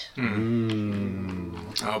for it?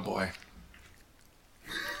 Oh boy.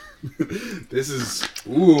 This is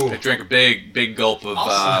I drank a big gulp of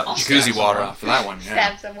I'll jacuzzi stab water someone. for that one. Yeah.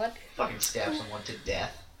 Stab someone? Fucking stab someone to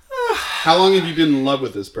death. How long have you been in love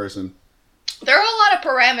with this person? There are a lot of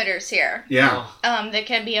parameters here Yeah. that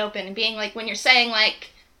can be open. Being like when you're saying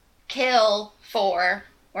like kill for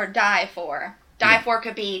or die for. Die for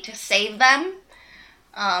could be to save them.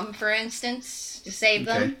 For instance, to save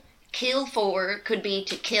them. Okay. Kill for could be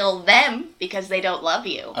to kill them because they don't love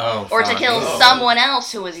you. Oh, Or to fuck. kill Oh. someone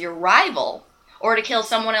else who is your rival. Or to kill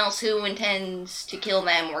someone else who intends to kill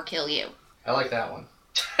them or kill you. I like that one.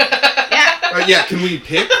 Yeah. Yeah, can we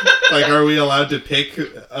pick? Like, are we allowed to pick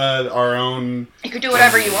our own? You can do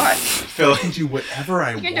whatever you want. I can do whatever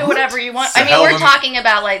I want. You can do whatever you want. It's a I mean, hell we're of a- talking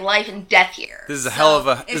about like life and death here. This is a hell of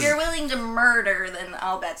a. If This you're is, willing to murder, then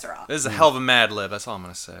all bets are off. this is a hell of a Mad Lib. That's all I'm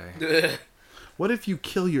gonna say. What if you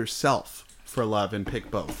kill yourself for love and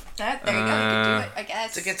pick both? There you go. You can do it, I guess.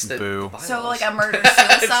 It's against the Boo. bylaws. So like a murder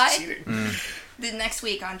suicide. Cheating. The next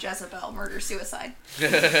week on Jezebel, murder suicide.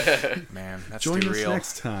 Man, that's Join too us real.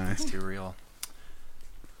 next time. That's too real.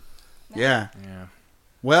 Yeah. Yeah.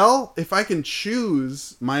 Well, if I can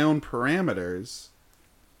choose my own parameters,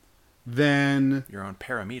 then Your own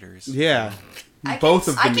parameters. yeah, both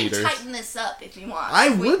of the I can meters. tighten this up if you want. I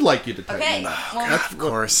If we- would like you to tighten Okay. it up. Well, Of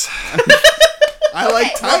course. I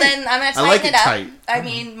like tight. well then I'm gonna I tighten like it it up. tight. I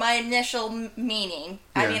mean, my initial meaning.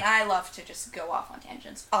 I Yeah. mean, I love to just go off on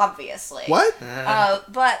tangents, obviously. What?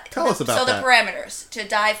 But Tell us about so that. the parameters: to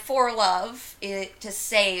die for love, to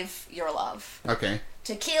save your love. Okay.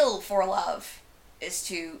 To kill for love is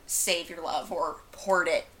to save your love or hoard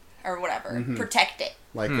it or whatever, protect it.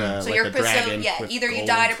 Like So like you're a dragon. yeah, with either you gold.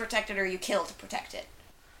 die to protect it or you kill to protect it.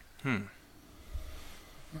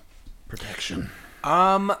 protection.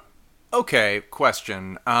 Okay,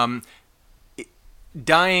 question.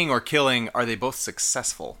 Dying or killing, are they both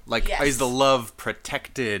successful? Like, Yes. is the love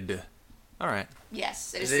protected? All right.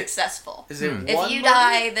 Yes, it is Is it- successful. Is it If one you murder?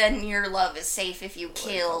 die, then your love is safe. If you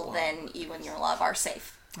kill, then you and your love are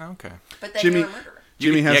safe. Okay. But then Jimmy- you're a murderer.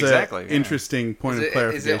 Jimmy has Yeah, exactly, an yeah. interesting point Is of it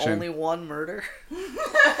clarification. only one murder? Or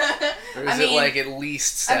is I mean- it like at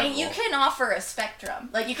least I several? mean, you can offer a spectrum.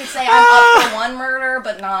 Like, you could say, I'm up for one murder,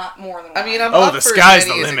 but not more than one. I mean, I'm Oh, up the for sky's as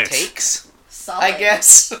many the as limit. it takes, Solid. I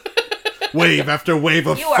guess. Wave after wave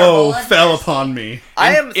of You are foe bloodthirsty. fell upon me.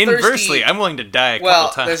 I am thirsty. Inversely, I'm willing to die a well,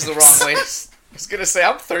 couple times. there's the wrong way. I was gonna say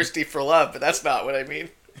I'm thirsty for love, but that's not what I mean.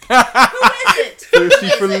 Who is it? Thirsty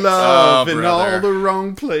Who for is it? love Oh, in brother. all the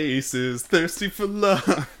wrong places. Thirsty for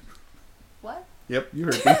love. What? Yep, you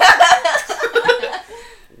heard me.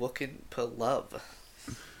 Looking for love.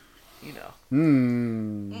 You know.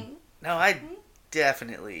 Hmm. No, I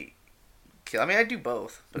definitely kill. I mean, I do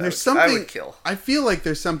both, but There's I something. would kill. I feel like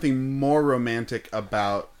there's something more romantic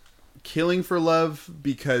about killing for love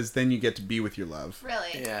because then you get to be with your love.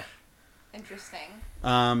 Really? Yeah. Interesting.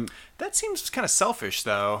 That seems kind of selfish,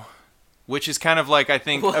 though. Which is kind of like, I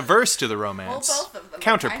think, averse to the Well, romance. both of them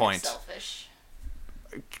Counterpoint. are kind of selfish.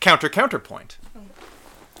 Counterpoint.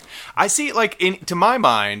 I see, like, to my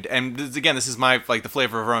mind, and this is my, like, the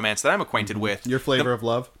flavor of romance that I'm acquainted with. Your flavor of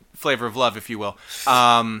love, Flavor of love, if you will.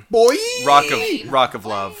 boy. Rock of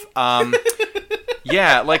love.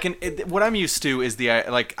 Yeah, like what I'm used to is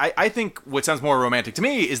I think what sounds more romantic to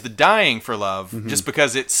me is the dying for love, just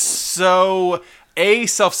because it's so A,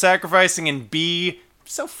 self-sacrificing, and B,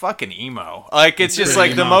 so fucking emo. Like it's just Pretty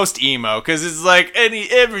like the emo. most emo because it's like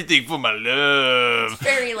everything for my love.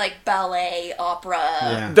 Very like ballet, opera,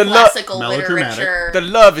 Yeah. The lo- classical Melodramatic. literature, The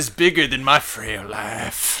love is bigger than my frail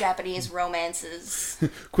life. Japanese romances.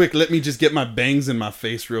 Quick, let me just get my bangs in my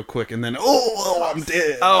face real quick, and then I'm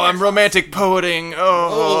dead. Oh, I'm romantic poeting.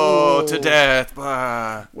 Oh, to death.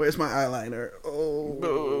 Where's my eyeliner?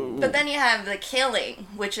 Oh. But then you have the killing,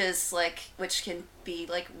 which can be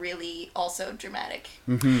like really also dramatic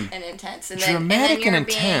and intense. And then, Dramatic and, then and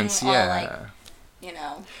you're intense, being all, yeah. like, you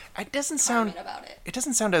know, It doesn't sound. charming about it. It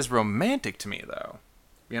doesn't sound as romantic to me, though.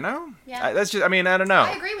 You know? Yeah. That's just. I mean, I don't know.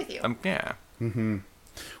 I agree with you. Yeah.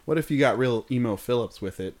 What if you got real emo Phillips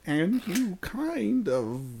with it, and you kind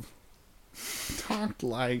of talked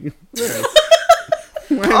like this?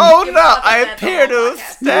 When Oh Give no! us I that appear to whole have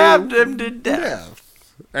podcast. stabbed him to death. death.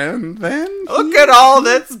 And then Look at all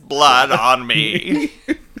this blood on me.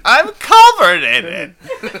 I'm covered in it.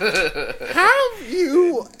 have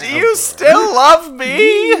you? Do you still love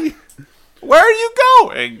me? Where are you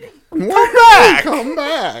going? Come back. Come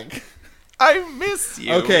back. I miss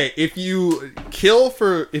you. Okay, if you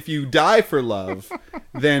die for love,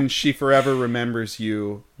 then she forever remembers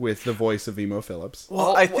you with the voice of emo Phillips.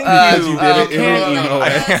 Well, I think Because you did it in can't- an emo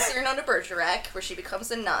way. Cyrano de Bergerac, where she becomes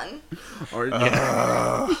a nun. Or,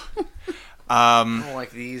 I don't like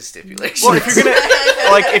these stipulations.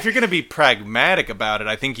 Well, if you're gonna be pragmatic about it,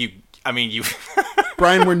 I think you.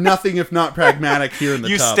 Brian, we're nothing if not pragmatic here in the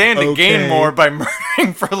You tub. stand to Okay. gain more by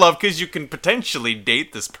murdering for love because you can potentially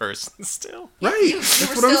date this person still. Right. You That's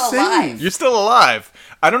were what I'm still saying. alive. You're still alive.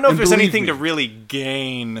 I don't know And if there's believe anything me. to really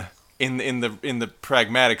gain in the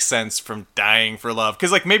pragmatic sense from dying for love,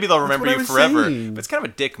 because like maybe they'll remember what I you was forever, saying. but it's kind of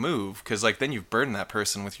a dick move because like then you've burdened that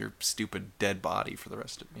person with your stupid dead body for the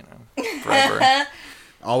rest of forever.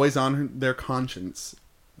 Always on their conscience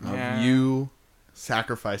of Yeah. you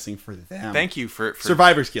sacrificing for them. Thank you for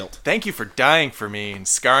Survivor's guilt. thank you for dying for me and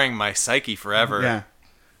scarring my psyche forever. Yeah.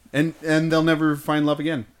 And they'll never find love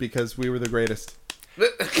again because we were the greatest.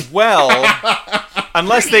 Well,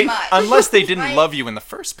 unless Pretty they much. didn't Right. love you in the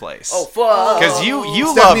first place. Oh fuck! Because you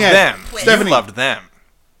loved Stephanie, them. Stephanie. You loved them.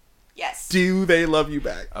 Yes. Do they love you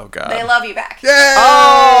back? Oh god. They love you back. Yay!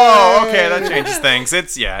 Oh, okay, that changes things.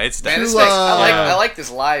 It's Man, done. this True makes, love. I like this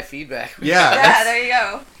live feedback. Yeah. Yeah, there you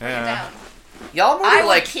go. Bring it Yeah. down. Y'all murder I would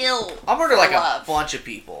like kill. I'll murder for like love. a bunch of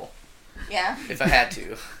people Yeah. if I had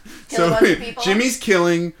to. Kill a bunch of people. Jimmy's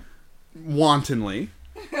killing wantonly.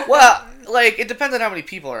 Well, like it depends on how many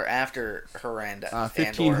people are after her and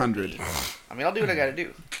 1,500. and or me. I mean, I'll do what I gotta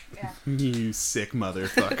do. You sick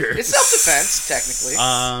motherfucker. It's self-defense,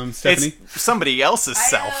 technically. Stephanie, It's somebody else's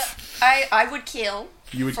self. I would kill.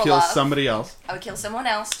 you would for kill love. somebody else. I would kill someone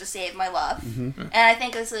else to save my love. Mm-hmm. And I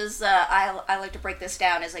think this is, I like to break this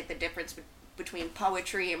down as like the difference between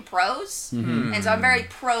poetry and prose. Mm-hmm. And so I'm very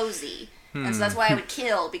prosy. And so that's why I would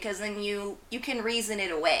kill, because then you can reason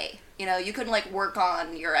it away. You know, you can like work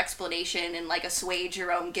on your explanation and like assuage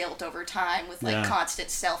your own guilt over time with like Yeah. constant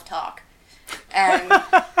self-talk. And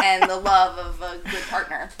and the love of a good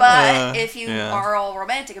partner. But if you yeah. are all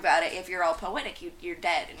romantic about it, if you're all poetic, you're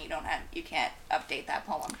dead and you can't update that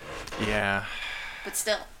poem. Yeah. But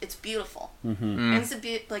still, it's beautiful. Mm-hmm. And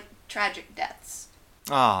it's like tragic deaths.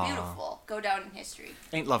 Aw. Beautiful. Go down in history.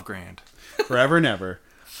 Ain't love grand. Forever and ever.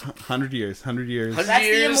 100 years. 100 years. 100 That's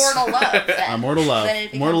years. the immortal love. Then. Immortal love. Then it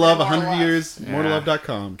becomes Immortal love, immortal 100 love. years. Yeah.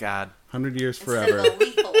 Immortallove.com. God. 100 years Instead forever. of the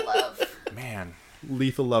lethal love. Man.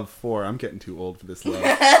 Lethal Love 4. I'm getting too old for this love.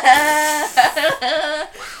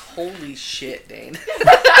 Holy shit, Dane.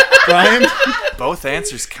 Brian? Both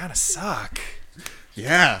answers kind of suck.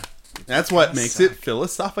 Yeah. That's what makes it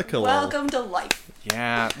philosophical. Welcome to life.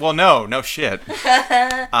 Yeah. Well, no shit.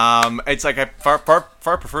 It's like I far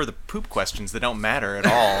prefer the poop questions that don't matter at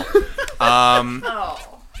all.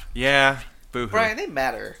 Oh. Yeah. Boo-hoo. Brian, they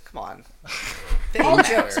matter. Come on. They All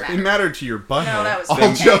matter. jokes It matter. mattered to your butthole. No, that was All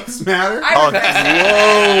bad. jokes matter? I regret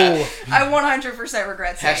that. Whoa. I 100%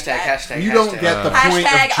 regret saying Hashtag, that. hashtag, You don't hashtag. get the point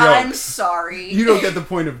Hashtag of I'm jokes. sorry. You don't get the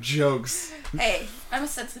point of jokes. Hey, I'm a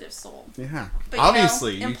sensitive soul. Yeah. But, you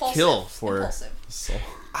Obviously, know, you impulsive. kill for Impulsive. soul.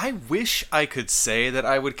 I wish I could say that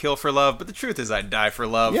I would kill for love, but the truth is I'd die for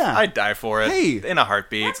love. Yeah. I'd die for it. Hey. In a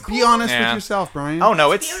heartbeat. That's cool. Be honest Yeah. with yourself, Brian. Oh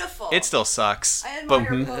no, It's it's beautiful. it still sucks. I But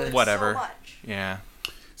admire poets whatever. so much. Yeah.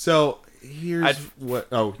 So, here's I'd what...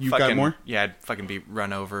 Oh, you Fucking, got more? Yeah, I'd fucking be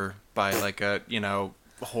run over by like a,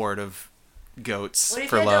 horde of goats What if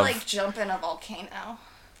for you had love. to like jump in a volcano?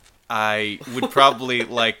 I would probably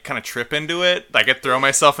like kind of trip into it. Like I'd throw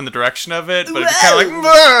myself in the direction of it, but it'd be kind of like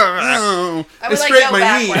Oh, I I would like scraped go my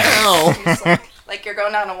backwards. knee. Ow. Just, like you're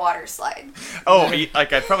going down a water slide.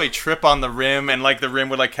 like I'd probably trip on the rim, and like the rim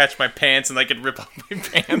would like catch my pants, and like it'd rip off my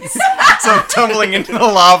pants. So I'm tumbling into the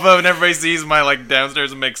lava, and everybody sees my like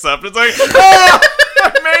downstairs mix up. It's like, oh,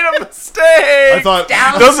 I made a mistake. I thought...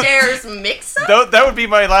 Downstairs mix up. That would be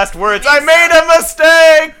my last words. I made a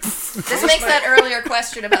mistake. This makes that earlier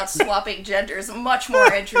question about swapping genders much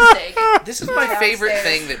more interesting. This is my favorite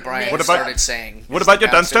Downstairs thing that Brian mix What about- started saying. What about your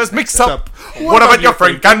downstairs mix up? What What about your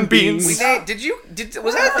Franken beans? We named,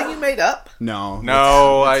 was that a thing you made up? No.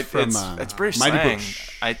 No, it's from, it's British Mighty slang.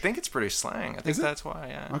 Bush. I think it's British slang. I think Is it? that's why.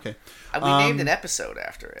 Yeah. Okay. We named an episode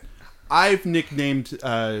after it. I've nicknamed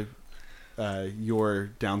your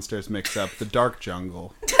downstairs mix-up the Dark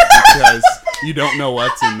Jungle because you don't know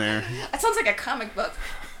what's in there. That sounds like a comic book.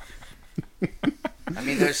 I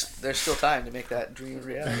mean, there's still time to make that dream a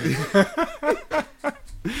reality.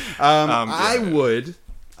 I would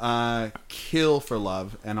kill for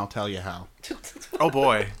love, and I'll tell you how. Oh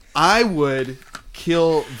boy. I would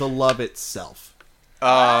kill the love itself.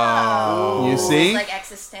 Oh. You see? It's like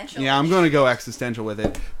existential. Yeah, I'm going to go existential with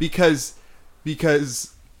it because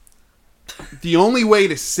the only way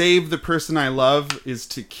to save the person I love is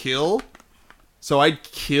to kill. So I'd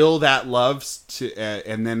kill that love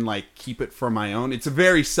and then like keep it for my own. It's a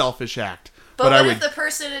very selfish act. But I what would. if the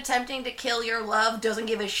person attempting to kill your love doesn't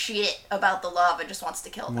give a shit about the love and just wants to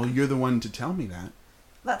kill them? Well, you're the one to tell me that.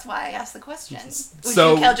 That's why I asked the question. Would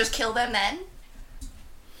So- you kill them then?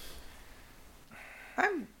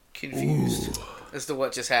 I'm confused. as to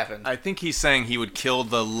what just happened. I think he's saying he would kill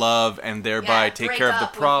the love and thereby take break care of the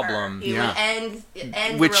up with her. problem. He Yeah. would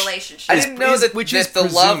end Which- the relationship. I didn't know that, which that is the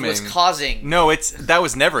love was presuming- causing. No, that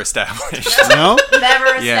was never established. No? Never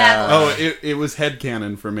established. Yeah. Oh, it was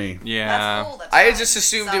headcanon for me. Yeah. That's cool. That's I had fine. just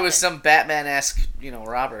assumed it Solid. was some Batman-esque,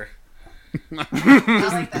 robber. I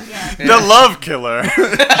like that. Yeah. The love killer.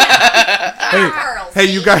 Charles. Hey,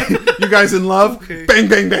 you guys in love? Bang,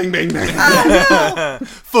 bang, bang, bang, bang.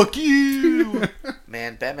 Fuck you.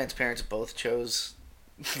 Man, Batman's parents both chose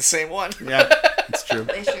the same one. Yeah, it's true.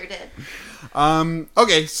 They sure did.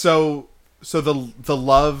 Okay, so the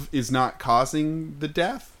love is not causing the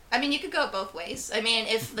death? I mean, you could go both ways. I mean,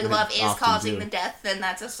 if the They love is often causing do. the death, then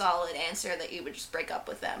that's a solid answer that you would just break up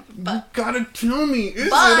with them. But Gotta tell me, is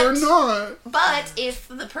But- it or not? but if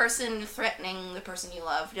the person threatening the person you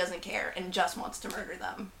love doesn't care and just wants to murder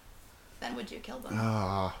them, then would you kill them?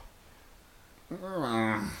 Ah.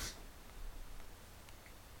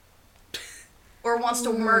 Or wants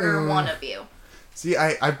to murder one of you? See,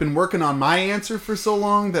 I've been working on my answer for so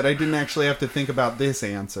long that I didn't actually have to think about this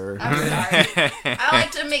answer. I'm sorry. I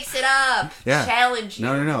like to mix it up. Yeah. Challenge you.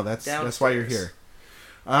 No. That's why you're here.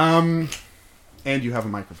 And you have a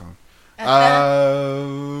microphone. That's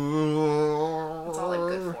all I'm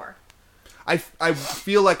good for. I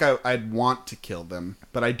feel like I'd want to kill them,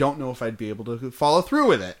 but I don't know if I'd be able to follow through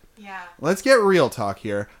with it. Yeah. Let's get real talk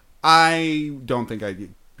here. I don't think I'd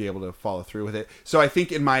be able to follow through with it. So I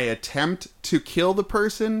think in my attempt to kill the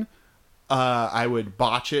person, I would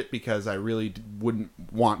botch it because I really wouldn't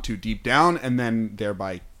want to deep down, and then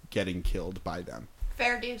thereby getting killed by them.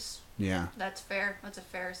 Fair deuce. Yeah. That's fair. That's a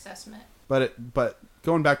fair assessment. But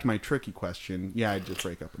going back to my tricky question, yeah, I'd just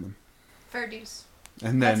break up with them. Fair deuce.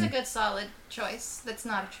 And then That's a good solid choice. That's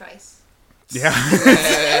not a choice. yeah.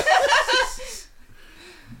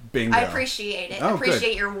 Bingo. I appreciate it. Oh,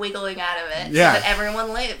 Appreciate your wiggling out of it. Yeah. So that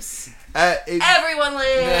everyone lives. It- Everyone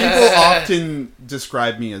lives. people often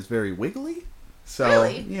describe me as very wiggly. So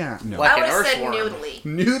Really? yeah, no. Like I an would have said earthworm. noodly.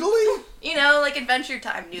 Noodly? You know, like Adventure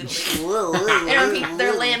Time noodly. You know, people,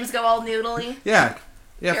 their limbs go all noodly. Yeah.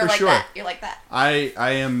 Yeah, You're for like sure. that. You're like that. I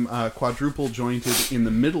am quadruple jointed in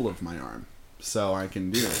the middle of my arm, so I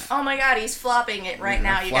can do it. Oh my god, he's flopping it right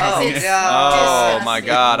now, you flopping guys. it. It's Oh disgusting. my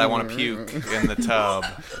god, I want to puke in the tub.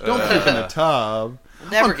 Don't puke in a tub.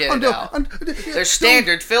 Never get it out. They're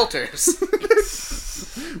standard filters.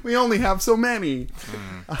 We only have so many.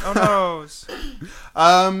 Oh no.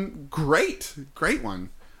 Great one.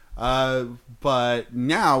 But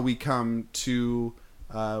now we come to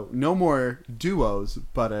no more duos,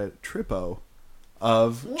 but a tripo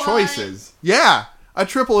of What? choices. Yeah, a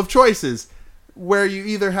triple of choices where you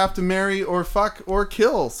either have to marry or fuck or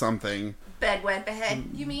kill something. Bed, wet, behead,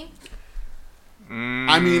 you mean?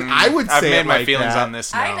 I mean, I would I've say made it my like feelings that. on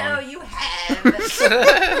this I known. know you have. You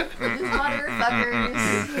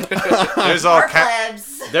motherfuckers. There's all Or ki-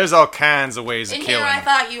 plebs. there's all kinds of ways of In killing. here, I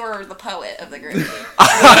thought you were the poet of the group.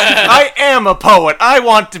 I am a poet. I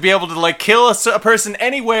want to be able to kill a person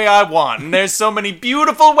any way I want, and there's so many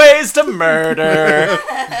beautiful ways to murder.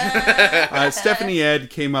 Stephanie Ed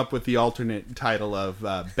came up with the alternate title of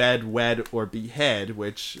Bed, Wed, or Behead,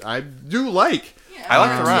 which I do like. Yeah, I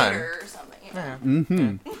like or the rhyme. tutor Or something,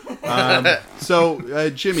 you know. So,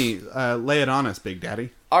 Jimmy, lay it on us, Big Daddy.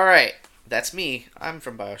 All right, that's me. I'm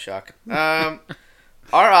from Bioshock. Our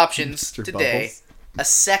options Mr. today: Bubbles. a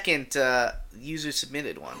second user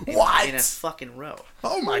submitted one. What? In a fucking row.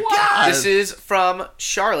 Oh my god! This is from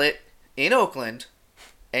Charlotte in Oakland,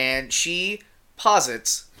 and she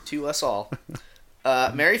posits to us all: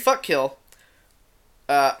 Marry, fuck, kill.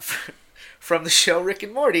 From the show Rick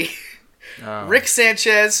and Morty, Oh. Rick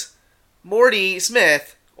Sanchez, Morty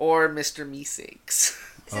Smith, or Mr. Meeseeks.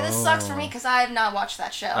 See, this sucks for me because I have not watched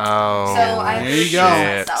that show. Oh, So I have there to you choose go.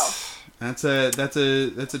 myself. That's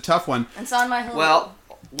a tough one. It's on my Hulu. Well,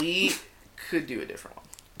 we could do a different one.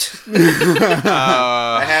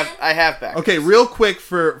 Uh, I have back. Okay, real quick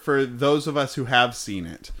for those of us who have seen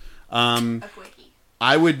it, a quickie.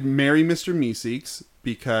 I would marry Mr. Meeseeks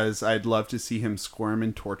because I'd love to see him squirm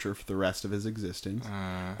in torture for the rest of his existence.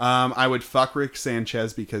 I would fuck Rick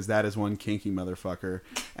Sanchez because that is one kinky motherfucker,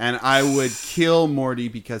 and I would kill Morty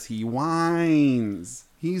because he whines.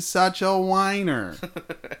 He's such a whiner.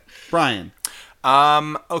 Brian.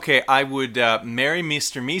 Okay, I would marry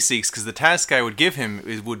Mr. Meeseeks because the task I would give him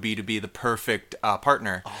would be to be the perfect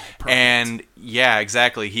partner. And yeah,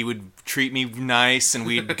 exactly. He would treat me nice, and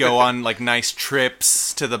we'd go on nice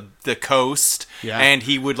trips to the coast. Yeah. And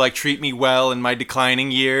he would treat me well in my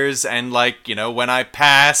declining years, and when I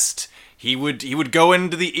passed, he would go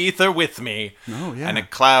into the ether with me. Oh, yeah. And a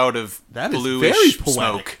cloud of That is bluish very poetic.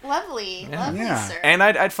 smoke. Lovely, Yeah. sir. And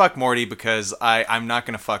I'd fuck Morty because I'm not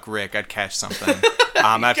gonna fuck Rick. I'd catch something.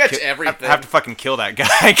 I'd catch everything. have to fucking kill that guy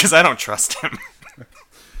because I don't trust him.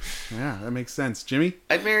 Yeah, that makes sense. Jimmy?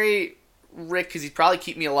 I'd marry Rick because he'd probably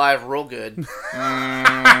keep me alive real good.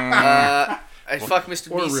 I'd fuck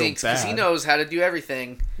Mr. or real Meeseeks because he bad. knows how to do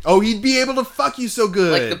everything Oh, he'd be able to fuck you so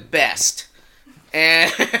good. like the best.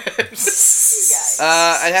 And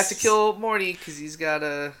I'd have to kill Morty because he's got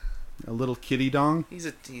a little kitty dong.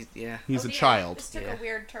 he's yeah. He's Oh, a dear, child. This took Yeah. a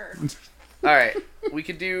weird turn. All right, we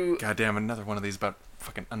could do. Goddamn, another one of these about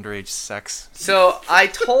fucking underage sex. So I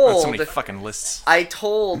That's so many told fucking lists.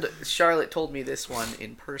 Charlotte told me this one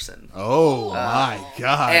in person. Oh, my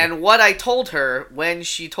God. And what I told her when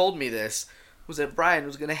she told me this was that Brian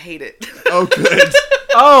was gonna hate it. Oh, good.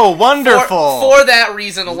 Oh, wonderful. For that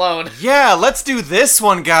reason alone. Yeah, let's do this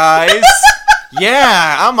one, guys.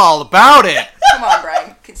 Yeah, I'm all about it. Come on,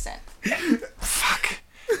 Brian. Consent. Fuck.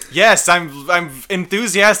 Yes, I'm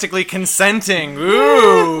enthusiastically consenting.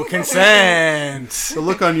 Ooh, consent. The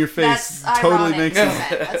look on your face totally ironic makes it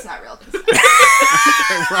consent. That's not real consent.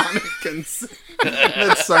 ironic consent.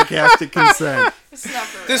 That's sarcastic consent. It's not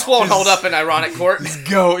for real. This won't hold up in ironic court. Just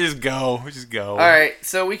go. All right,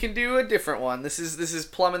 so we can do a different one. This is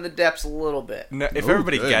plumbing the depths a little bit. No, if Oh,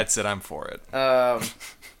 everybody good. gets it, I'm for it.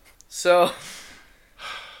 So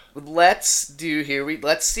let's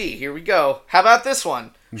see. Here we go. How about this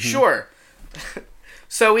one? Sure.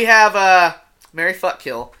 So we have Mary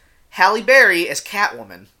Fuckkill, Halle Berry as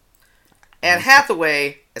Catwoman, Anne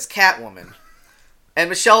Hathaway as Catwoman, and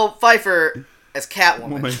Michelle Pfeiffer as Catwoman.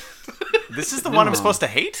 Woman. This is the one I'm supposed to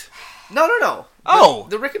hate? No. Oh.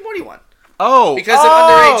 The Rick and Morty one. Oh. Because of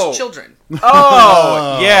underage children.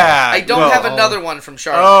 Oh, yeah. I don't have another one from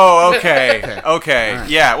Charlotte. Oh, okay. Okay. Alright.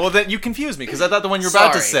 Yeah, well, then you confused me because I thought the one you were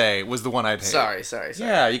about to Sorry. say was the one I'd hate. Sorry.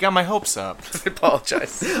 Yeah, you got my hopes up. I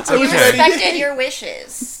apologize. You Okay. respected your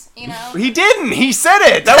wishes, you know? He didn't. He said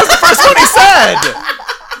it. That was the first one he said.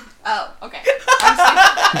 Oh, okay. I'm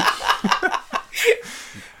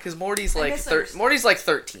Because Morty's like misunderstood. Morty's like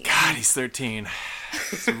 13. God, he's 13.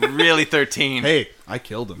 He's really 13. Hey, I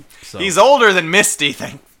killed him. So. He's older than Misty.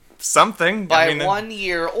 Thank something. By I mean, 1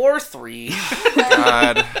 year or 3.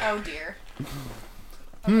 God. Oh dear.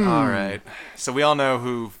 All right. So we all know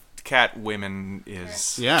who Catwoman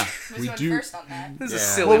is. Yeah, Who's we going do. first on that? This is a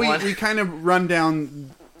Yeah. silly Well, one. we kind of run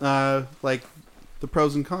down like the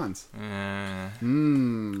pros and cons.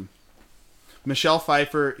 Michelle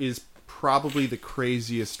Pfeiffer is probably the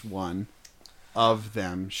craziest one of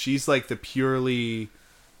them. She's like the purely,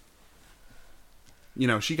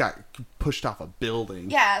 she got pushed off a building.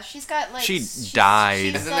 Yeah, she's got like. She she's- died.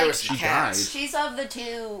 she's And then there like- was some cats. She's of the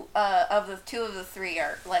two of the three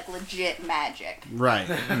are like legit magic. Right.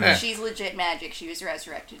 She's legit magic. She was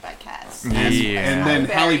resurrected by cats. Yeah. And then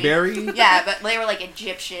Halle Berry. Yeah, but they were like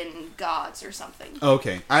Egyptian gods or something.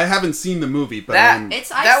 Okay, I haven't seen the movie, but That- I'm- I've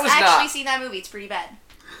That was actually not- seen that movie. It's pretty bad.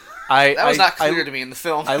 That was not clear to me in the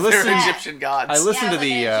film. I They're listened- Egyptian gods. I listened yeah, to like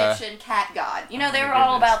the. an Egyptian cat god. You know, they my were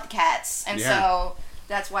all goodness. about the cats, and Yeah. so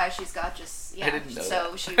that's why she's got just I didn't know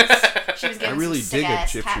So that. she was getting really some dig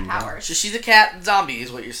sick-ass Egyptian cat gods. powers. So she's a cat zombie,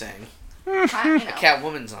 is what you're saying.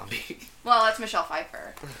 Catwoman zombie. Well, that's Michelle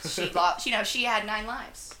Pfeiffer. She lost. She had 9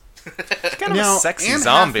 lives. Kind of Now, a sexy Anne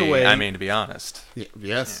zombie, Hathaway- I mean, to be honest. yes.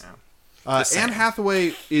 Yeah. Just saying. Anne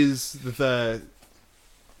Hathaway is the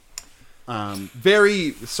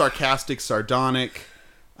very sarcastic, sardonic,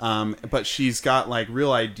 but she's got like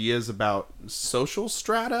real ideas about social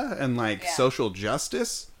strata and like Yeah. social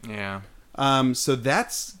justice. Yeah. So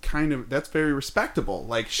that's very respectable.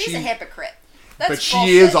 Like She's a hypocrite. That's but she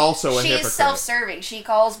bullshit. is also a She hypocrite. is self-serving. She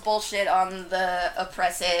calls bullshit on the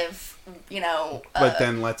oppressive, but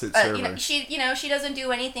then lets it serve her. she doesn't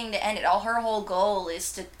do anything to end it. All her whole goal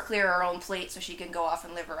is to clear her own plate so she can go off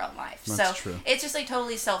and live her own life. That's so true. it's just like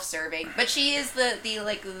totally self-serving. But she is the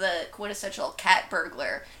quintessential cat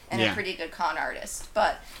burglar and Yeah. a pretty good con artist.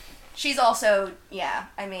 But she's also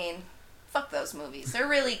fuck those movies. They're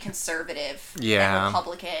really conservative Yeah. and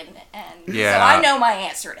Republican, and Yeah. so I know my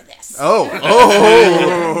answer to this. Oh,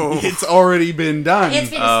 it's already been done. It's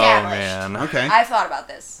been Oh, established. man. Okay. I've thought about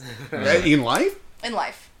this In life? in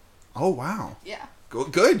life. Oh, wow. Yeah,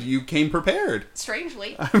 Good. You came prepared.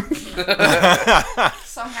 strangely,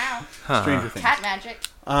 somehow, Stranger Things. cat magic.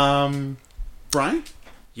 Brian?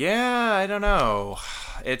 Yeah, I don't know.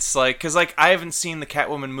 It's like, because like I haven't seen the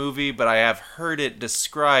Catwoman movie, but I have heard it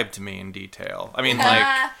described to me in detail. I mean,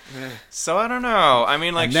 like, so I don't know. I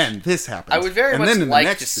mean, like, And then this happens. I would very and much then in the like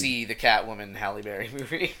next to scene- see the Catwoman Halle Berry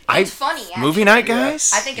movie. It's funny, actually. movie night,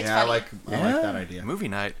 guys. I think it's Yeah, I funny. like that idea. Movie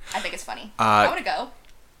night. I think it's funny. I want to go.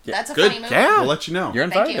 That's a Good. funny movie. Yeah, We'll let you know. You're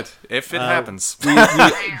Thank invited you. if it happens. We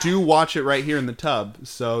do watch it right here in the tub,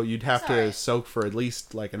 so you'd have to alright. soak for at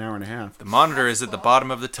least like an hour and a half. The monitor is at the bottom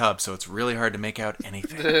of the tub, so it's really hard to make out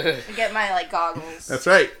anything. I get my like goggles. That's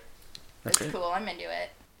right. It's cool. I'm into it.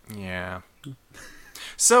 Yeah.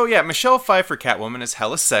 So yeah, Michelle Pfeiffer Catwoman is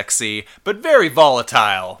hella sexy, but very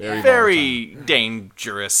volatile, Very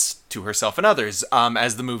dangerous to herself and others,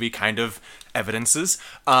 as the movie kind of evidences.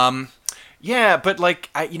 Yeah, but like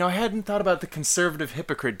I hadn't thought about the conservative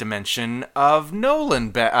hypocrite dimension of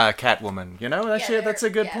Nolan Catwoman. You know, actually, Yeah, that's a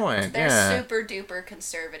good yeah, point. They're Yeah. super duper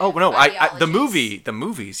conservative. Oh no, the ideologies.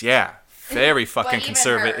 movies, yeah, very But fucking even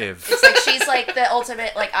conservative. her, it's like she's like the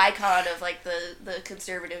ultimate like icon of like the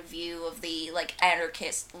conservative view of the like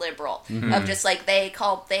anarchist liberal of just like they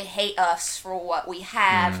hate us for what we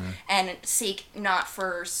have and seek not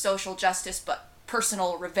for social justice but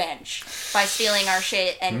personal revenge by stealing our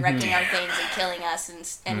shit and wrecking our things and killing us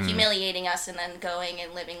and humiliating us and then going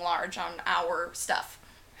and living large on our stuff.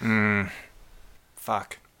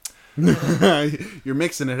 Fuck. You're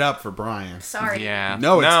mixing it up for Brian. Sorry. Yeah.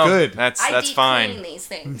 No, it's good. That's I that's deep fine. clean these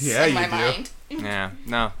things Yeah, in my you do. mind. Yeah,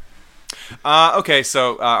 no. Okay,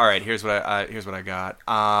 so all right, here's what I got.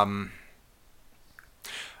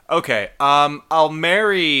 Okay, I'll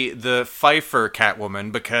marry the Pfeiffer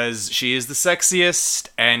Catwoman because she is the sexiest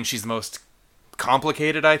and she's the most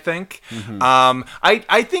complicated, I think.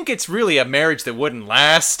 I think it's really a marriage that wouldn't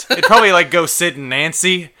last. It'd probably like go Sid and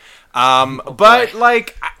Nancy. But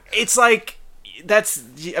like it's like that's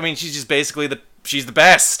I mean she's just basically she's the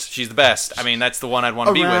best. She's the best. I mean that's the one I'd want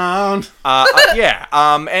to be with. Around. Yeah.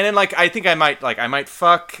 And then like I think I might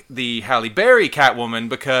fuck the Halle Berry Catwoman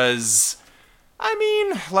because I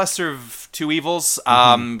mean lesser of two evils. You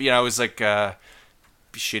know, it was like a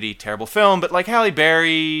shitty, terrible film, but like Halle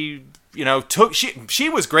Berry, you know, she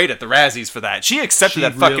was great at the Razzies for that. She accepted She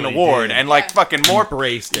that fucking really award did. and like fucking more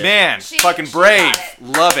Embraced it. man, She fucking got brave. it.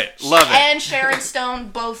 Love it. And Sharon Stone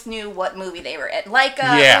both knew what movie they were in. Like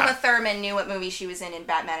Yeah. Uma Thurman knew what movie she was in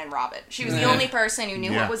Batman and Robin. She was the only person who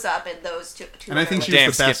knew Yeah. what was up in those two. And I think other she's Damn,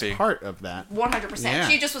 the best Skippy. part of that. 100%. Yeah.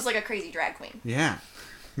 She just was like a crazy drag queen. Yeah.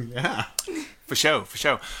 Yeah. For sure.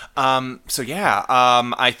 So yeah,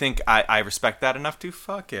 I think I respect that enough to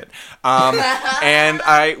fuck it. And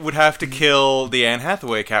I would have to kill the Anne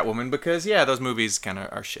Hathaway Catwoman because yeah, those movies kind of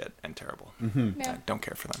are shit and terrible. Yeah. I don't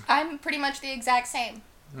care for them. I'm pretty much the exact same.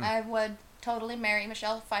 I would totally marry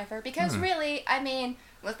Michelle Pfeiffer because really, I mean,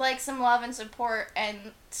 with like some love and support and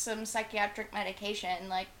some psychiatric medication,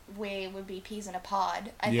 like we would be peas in a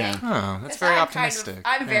pod. I Yeah. think. Oh, that's 'Cause very I'm optimistic.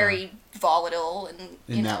 I'm very volatile and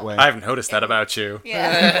you In know. that way. I haven't noticed that about you.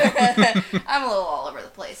 Yeah. I'm a little all over the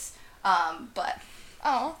place. But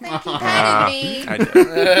oh, thank you, patted me. I did.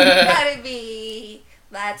 Patted me.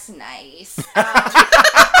 That's nice.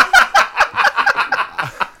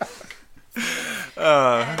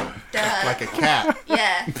 Like a cat.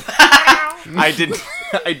 Yeah.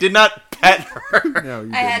 I did not pet her. No,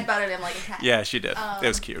 you I had didn't. butted him like a cat. Yeah, she did. It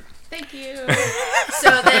was cute. Thank you. So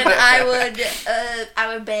then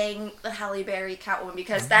I would bang the Halle Berry Catwoman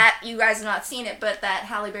because that you guys have not seen it, but that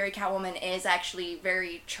Halle Berry Catwoman is actually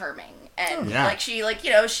very charming and Yeah. like she like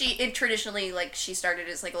you know she traditionally like she started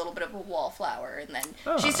as like a little bit of a wallflower and then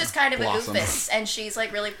she's just kind of Blossom. a goofus and she's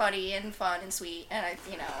like really funny and fun and sweet and I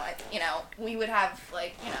we would have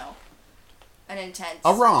like an intense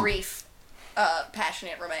A romp. brief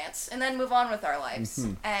passionate romance and then move on with our lives.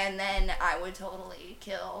 And then I would totally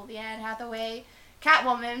kill the Anne Hathaway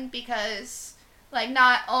Catwoman because like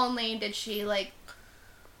not only did she like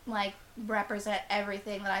represent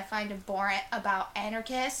everything that I find abhorrent about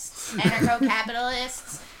anarchists,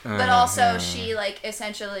 anarcho-capitalists, but also she like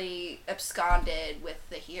essentially absconded with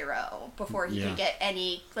the hero before he could get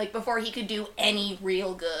any before he could do any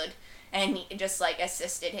real good. And he just, like,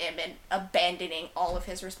 assisted him in abandoning all of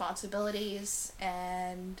his responsibilities.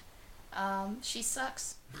 And she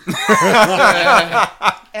sucks.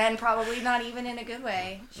 And probably not even in a good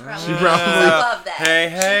way. She probably above that. Hey,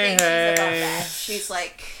 She thinks hey, she's above hey. that. She's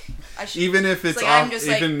like... Even if it's like, I'm just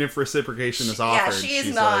like- even if reciprocation is Yeah, offered, she is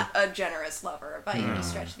she's not like, a generous lover by any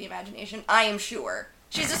stretch of the imagination. I am sure.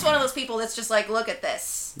 She's just one of those people that's just like, look at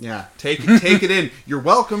this. yeah, take it in. You're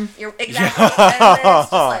welcome. You're exactly. And then it's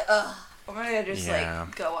just like, ugh. I'm gonna just Yeah.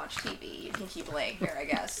 go watch TV. You can keep laying here, I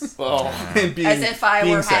guess. Well, And being- As if I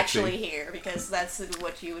being were sexy. actually here, because that's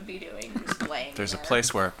what you would be doing, just laying There's a there.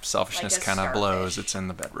 place where selfishness Like a kind of blows. starfish. It's in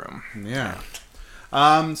the bedroom. Yeah.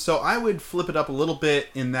 So I would flip it up a little bit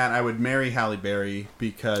in that I would marry Halle Berry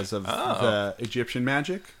because of the Egyptian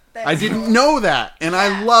magic. I didn't know that, and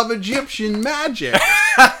I love Egyptian magic.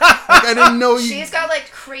 I didn't know you. She's got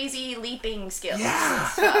like crazy leaping skills Yeah. and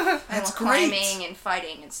stuff. That's and great. climbing and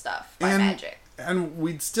fighting and stuff by And- magic. And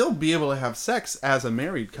we'd still be able to have sex as a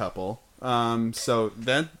married couple. So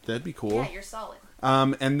that'd be cool. Yeah, you're solid.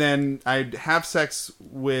 And then I'd have sex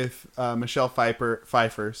with Michelle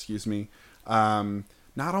Pfeiffer, excuse me.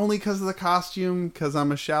 Not only because of the costume, because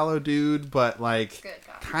I'm a shallow dude, but like Good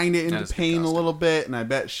costume. kind of That into is a good pain a costume. little bit, and I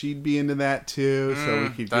bet she'd be into that too. So we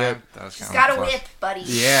could get That was She's kinda got a close. whip, buddy.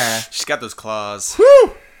 yeah. She's got those claws.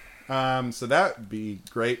 Woo! So that would be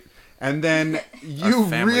great. And then you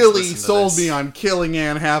families really listen to sold this. me on killing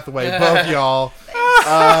Anne Hathaway, both y'all.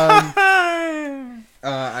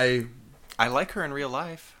 I I like her in real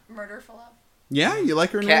life. Murder for love. yeah, you like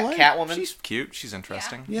her in real life? Catwoman. She's cute. She's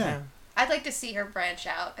interesting. Yeah. I'd like to see her branch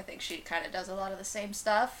out. I think she kind of does a lot of the same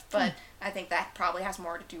stuff, but I think that probably has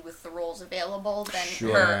more to do with the roles available than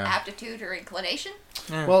Sure. her aptitude or inclination.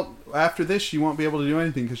 Well, after this, she won't be able to do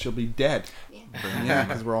anything because she'll be dead. Yeah. Yeah,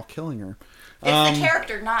 because we're all killing her. It's the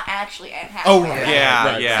character, not actually Anne Hathaway. Oh, right. Yeah,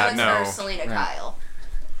 Right. yeah, So it's no. her Selena Kyle.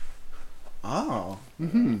 Oh.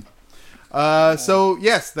 So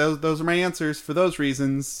yes, those are my answers for those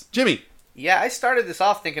reasons. Jimmy. Yeah, I started this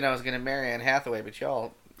off thinking I was going to marry Anne Hathaway, but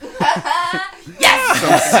y'all...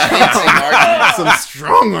 Yes! Some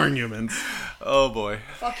strong arguments. Oh boy.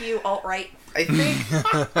 Fuck you, alt-right. I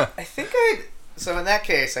think I'd... So in that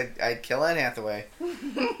case, I'd kill Anne Hathaway.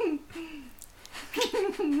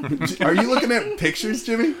 Are you looking at pictures,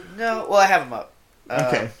 Jimmy? No, well, I have them up.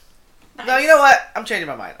 Okay. No, you know what? I'm changing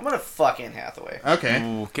my mind. I'm going to fuck Anne Hathaway. Okay.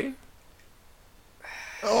 Okay.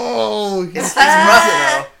 Oh, It's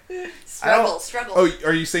rough, though. Struggle. Oh,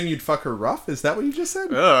 are you saying you'd fuck her rough? Is that what you just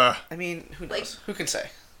said? Ugh. I mean, who knows? Like- Who can say?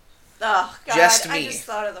 Oh, God. Just I me. just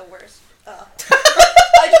thought of the worst.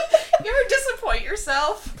 You ever disappoint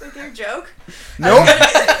yourself with your joke? Nope.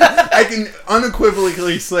 I can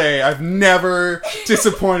unequivocally say I've never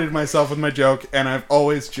disappointed myself with my joke, and I've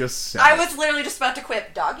always just said I it. was literally just about to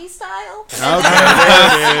quip doggy style. Okay,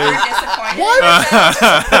 there You're it is. disappointed.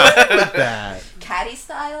 Why with that? Catty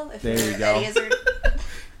style. If There you're you go. Eddie Izzard.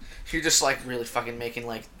 You're just, like, really fucking making,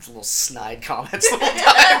 like, little snide comments the whole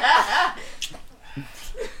time.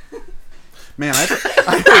 Man,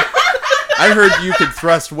 I heard you could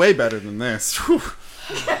thrust way better than this. Whew.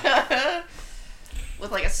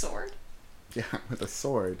 With like a sword. Yeah, with a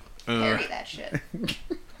sword. Carry that shit.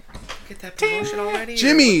 Get that promotion already?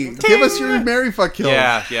 Jimmy, give us your Mary fuck kill.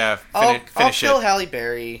 Yeah. I'll Finish kill it. Halle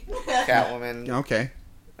Berry, Catwoman, Okay.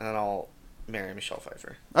 and then I'll marry Michelle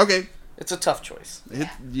Pfeiffer. Okay. It's a tough choice.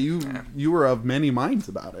 You were of many minds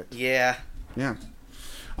about it. Yeah. Yeah.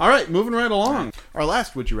 All right, moving right along. Our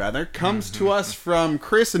last Would You Rather comes to us from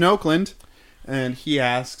Chris in Oakland, and he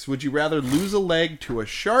asks, would you rather lose a leg to a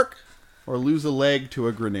shark or lose a leg to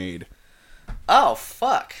a grenade? Oh,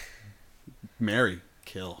 fuck. Marry.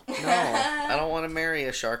 Kill. No, I don't want to marry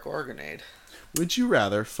a shark or a grenade. Would you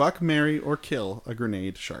rather fuck, marry, or kill a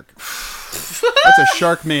grenade shark? That's a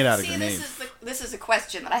shark made out of See, grenade. this is a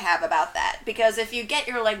question that I have about that. Because if you get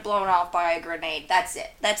your leg blown off by a grenade, that's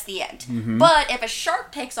it. That's the end. Mm-hmm. But if a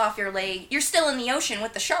shark takes off your leg, you're still in the ocean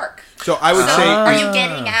with the shark. So I would So say are you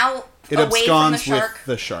getting out it away from the absconds shark? with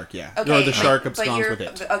the shark, yeah. Okay, or the but- shark but absconds you're- with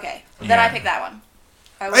it. Okay, then Yeah. I pick that one.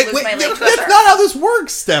 I would Wait, lose my leg to a that's shark. not how this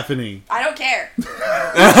works, Stephanie. I don't care.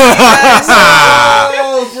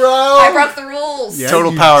 Oh, bro. I broke the rules. Yeah,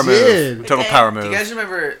 Total you power did. move. Total Okay. power Do move. you guys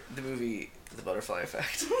remember the movie The Butterfly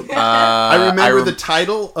Effect? I remember rem- the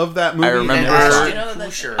title of that movie. I remember- and Do Ashton you know the-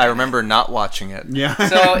 Kutcher. I remember not watching it. Yeah.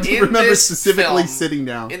 So, I in remember this specifically film- sitting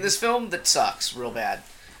down. In this film that sucks real bad,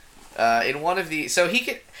 in one of the... So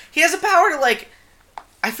he has a power to, like...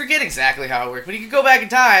 I forget exactly how it works, but he could go back in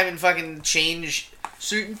time and fucking change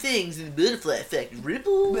certain things in the butterfly effect.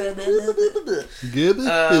 Ripple. Blah, blah, blah,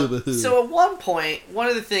 blah, blah. So at one point, one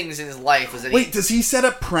of the things in his life was that Wait, he does he set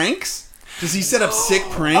up pranks? Does he set up sick Oh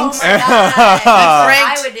pranks? my god.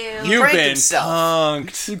 pranked- I would do. You- pranked himself.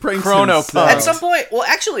 punked. He pranks Chrono himself. at some point... Well,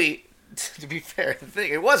 actually, to be fair, the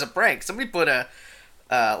thing it was a prank. Somebody put a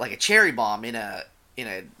like a cherry bomb in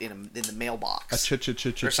the mailbox.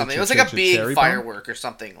 Or something. It was like a big firework or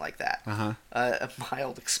something like that. Uh-huh. A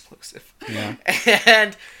mild explosive. Yeah.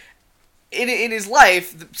 And in his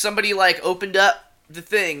life, somebody like opened up the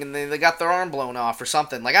thing, and they got their arm blown off or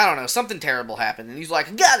something. Like, I don't know, something terrible happened, and he's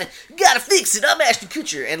like, gotta fix it. I'm Ashton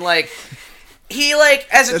Kutcher, and like he like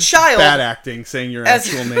as a That's child. bad acting, saying your As-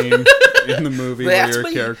 actual name in the movie where That's you're a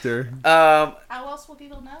me. character. How else will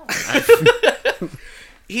people know?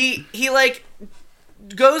 He like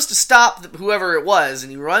goes to stop whoever it was,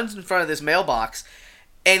 and he runs in front of this mailbox,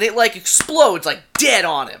 and it like explodes like dead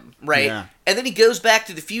on him, right? Yeah. And then he goes back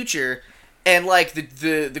to the future, and like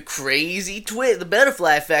the crazy the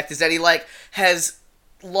butterfly effect is that he like has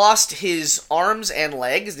lost his arms and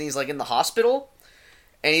legs, and he's like in the hospital,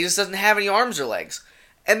 and he just doesn't have any arms or legs.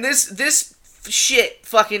 And this shit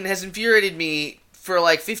fucking has infuriated me for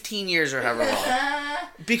like 15 years or however long.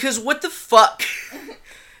 Because what the fuck?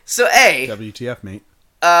 So A, WTF, mate.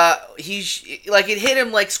 like it hit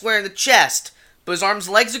him like square in the chest, but his arms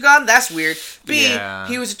and legs are gone. That's weird. B, Yeah.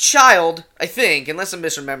 he was a child, I think, unless I'm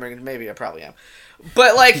misremembering. Maybe I probably am.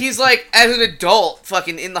 But like he's like as an adult,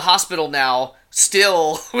 fucking in the hospital now,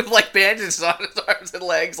 still with like bandages on his arms and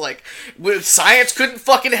legs. Like science couldn't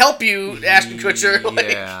fucking help you, Ashton Kutcher.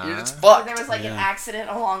 Like Yeah. you're just Or fucked. there was like an Yeah. accident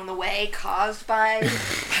along the way caused by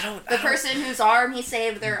I don't. the person whose arm he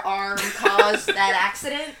saved. Their arm caused that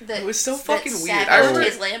accident. That It was so that fucking weird. severed I remember-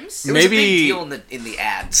 his limbs. It was a big Maybe- deal in the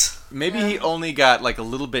ads. Maybe he only got like a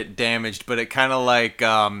little bit damaged, but it kind of like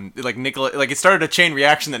nickel, like it started a chain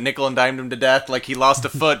reaction that nickel and dimed him to death. Like he lost a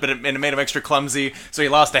foot, but it made him extra clumsy, so he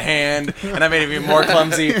lost a hand, and that made him even more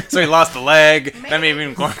clumsy, so he lost a leg. That made him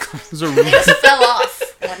even more clumsy. Those are They just fell off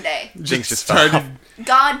one day. Things just started fell.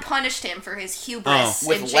 God punished him for his hubris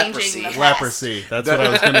with in changing leprosy. the past. leprosy. That's what I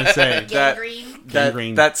was going to say. That- Gangrene.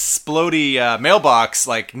 Gangrene. That splody mailbox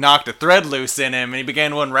like knocked a thread loose in him, and he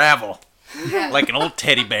began to unravel like an old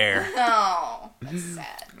teddy bear. Oh, that's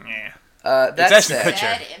sad. Yeah. That's Ashton sad. Kutcher.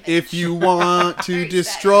 Sad image. If you want to Very sad.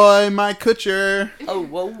 destroy my Kutcher, Oh,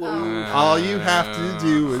 whoa. all you have to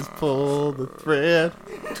do is pull the thread.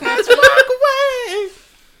 Let's walk away.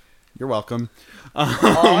 You're welcome.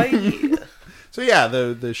 Oh, yeah. So yeah,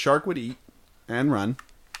 the shark would eat and run.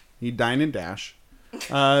 He'd dine and dash.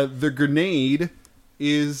 The grenade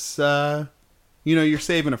is, you're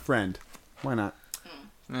saving a friend. Why not?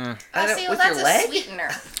 Oh, I see, don't- well, with that's your a leg? sweetener.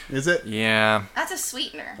 Is it? Yeah. That's a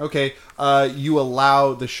sweetener. Okay. You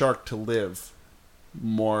allow the shark to live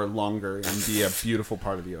longer and be a beautiful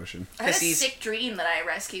part of the ocean. I had a Because sick dream that I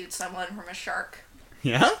rescued someone from a shark.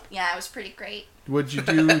 Yeah? Yeah, it was pretty great. What'd you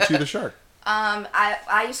do to the shark?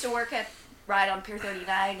 I used to work at Ride on Pier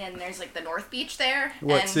 39, and there's like the North Beach there.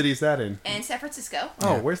 What and, city's that in? In San Francisco.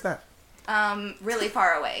 Oh, where's that? Really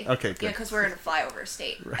far away. Okay, Yeah, good. because we're in a flyover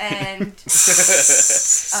state. And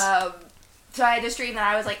so I had this dream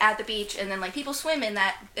that I was like at the beach, and then like people swim in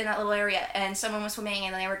that little area, and someone was swimming,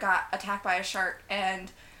 and they got attacked by a shark,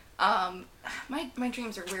 and my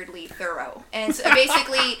dreams are weirdly thorough. And so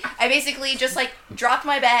I basically just like dropped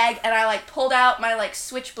my bag, and I like pulled out my like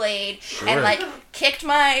switchblade and like kicked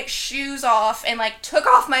my shoes off and like took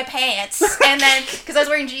off my pants, and then because I was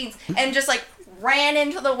wearing jeans, and just like ran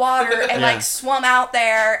into the water and Yeah. like swum out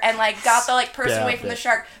there and like got the like person away Stabbed from the it.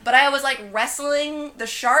 shark. But I was like wrestling the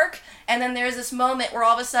shark, and then there's this moment where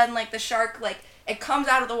all of a sudden like the shark like it comes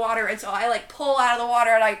out of the water, and so I like pull out of the water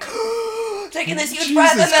and I taking this huge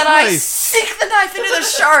breath, and Jesus then I Christ. sink the knife into the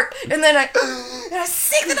shark, and then I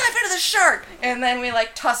sink the knife into the shark, and then we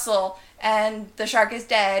like tussle, and the shark is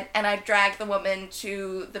dead, and I drag the woman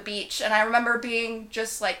to the beach, and I remember being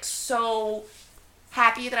just like so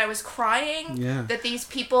happy that I was crying Yeah. that these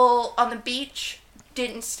people on the beach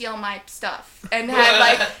didn't steal my stuff and had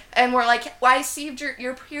like and were like, well, I saved your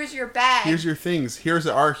here's your bag. Here's your things. Here's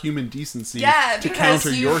our human decency Yeah, to because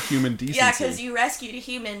counter you- your human decency. Yeah, because you rescued a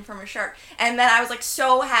human from a shark. And then I was like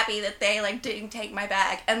so happy that they like didn't take my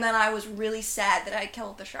bag. And then I was really sad that I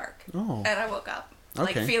killed the shark. Oh. And I woke up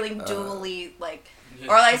like Okay. feeling dually like,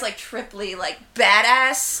 or at least like triply like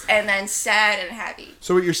badass and then sad and happy.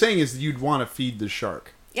 So what you're saying is you'd want to feed the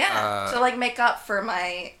shark. Yeah. So like make up for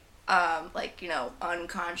my like,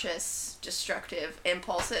 unconscious destructive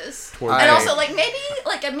impulses. Poor And guy. also like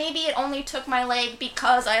maybe it only took my leg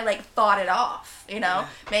because I like fought it off,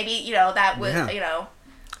 Maybe, that was Yeah.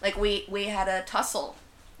 like we had a tussle.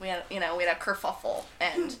 We had we had a kerfuffle,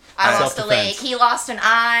 and I lost a Self-defense. leg, he lost an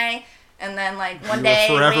eye, and then like one You were day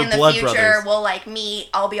forever we in the blood future brothers. we'll like meet,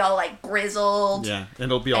 I'll be all like grizzled. Yeah, and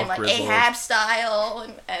it'll be all And like grizzled. Ahab style,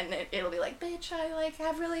 and it'll be like, bitch, I like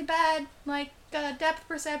have really bad like depth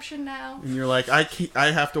perception now. And you're like, I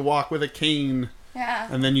have to walk with a cane. Yeah.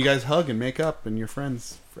 And then you guys hug and make up, and you're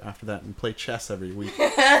friends after that, and play chess every week.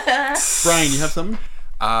 Brian, you have something?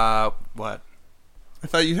 What? I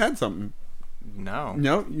thought you had something. No.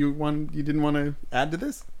 No, you didn't want to add to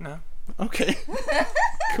this? No. Okay.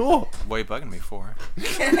 Cool. What are you bugging me for?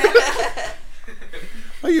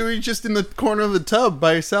 Oh, you were just in the corner of the tub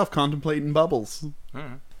by yourself contemplating bubbles.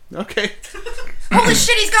 Okay. Holy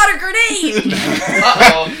shit, he's got a grenade!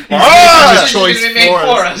 Uh-oh. Ah! This is Choice gonna be made for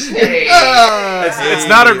for us. us. Hey. It's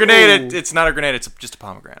not a grenade. It's not a grenade. It's just a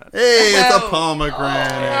pomegranate. Hey, it's a Oh.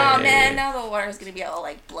 pomegranate. Oh man, now the water's gonna be all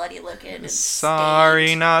like bloody looking. And Sorry,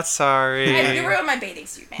 stained. not sorry. Hey, you ruined my bathing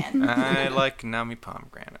suit, man. I like Nami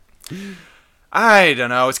pomegranate. I don't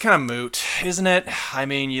know. It's kind of moot, isn't it? I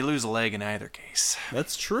mean, you lose a leg in either case.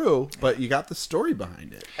 That's true, but you got the story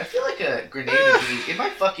behind it. I feel like a grenade would be, it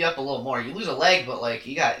might fuck you up a little more. You lose a leg, but like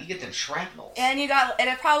you get them shrapnels. And it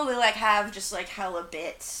probably like have just like hella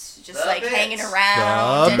bits, just The like bits. hanging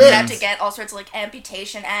around, The and you have bits. to get all sorts of like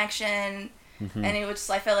amputation action. Mm-hmm. And it would just,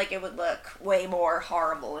 I feel like it would look way more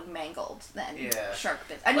horrible and mangled than Yeah. shark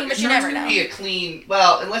bits. I mean, Like, but it's you not never gonna know. be a clean.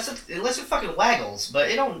 Well, unless it fucking waggles,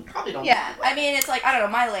 but it probably don't. Yeah, I mean, it's like, I don't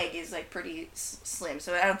know, my leg is like pretty slim,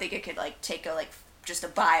 so I don't think it could like take a like just a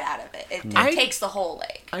bite out of it. It takes the whole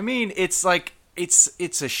leg. I mean, it's like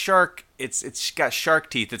it's a shark. It's got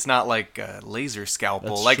shark teeth. It's not like a laser scalpel.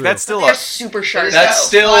 That's like true. that's still They're a super sharp. That's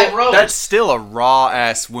still- that's still a raw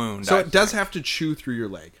ass wound. So I it does think. have to chew through your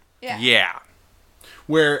leg. Yeah. Yeah.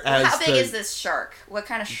 Whereas How big the is this shark? What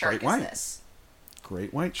kind of shark Great white. is this?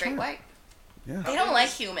 great white shark. Great white. Yeah. They don't like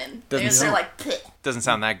human. Doesn't They're sound- like, "Bleh." Doesn't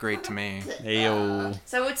sound that great to me. Ayo.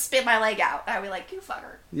 So it would spit my leg out. I'd be like, you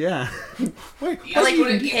fucker. Yeah. Wait. You Or like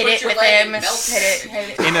put it- hit put it your with leg him, in milk.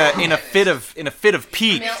 hit it. In a fit of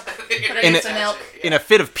pique. Milk. Put it In in a- some milk. In a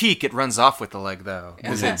fit of pique, it runs off with the leg though,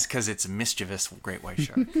 because it's a mischievous great white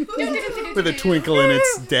shark. With a twinkle in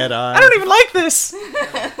its dead eye. I don't even like this.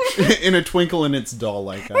 In a twinkle in its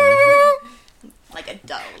doll-like eye. Like a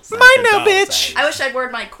doll's. Mine Like a now, doll's bitch. I wish I'd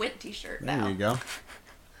worn my Quint t-shirt There now. you go.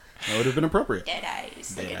 That would have been appropriate. Dead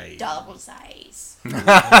eyes. Like Dead a eyes. doll's eyes.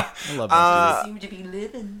 I love that. Seem to be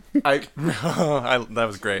living. That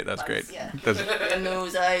was great. That's great. Yeah. That's, And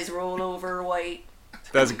those eyes roll over white.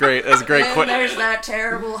 that's great. That's great. And Quint. there's that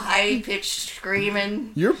terrible high-pitched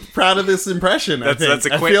screaming. You're proud of this impression. I think. That's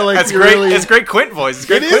a I Quint. feel like That's you're great. Really, It's great Quint voice. It's it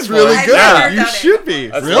great Quint is really voice. good. I've never You done it. should be.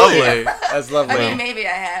 That's really. lovely. That's lovely. I mean, maybe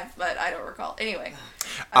I have, but I don't recall. Anyway,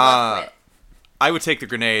 I love Quint. I would take the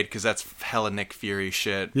grenade because that's hella Nick Fury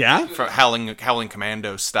shit. Yeah? For Howling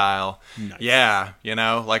Commando style. Nice. Yeah, you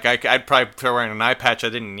know, like I'd probably throw wearing an eye patch I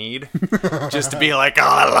didn't need, just to be like, oh,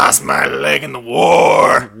 I lost my leg in the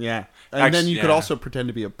war. Yeah. And then you could yeah. also pretend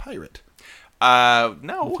to be a pirate.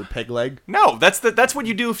 No. With a peg leg. No, that's what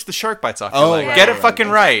you do if the shark bites off your Oh, leg. right, Get it right, fucking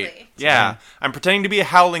right. right. Yeah. I'm pretending to be a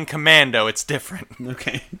Howling Commando. It's different.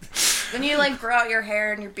 Okay. When you like grow out your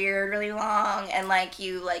hair and your beard really long, and like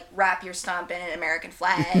you like wrap your stump in an American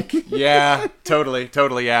flag, Yeah, totally,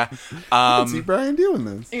 yeah. I see Brian doing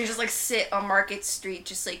this. and you just like sit on Market Street,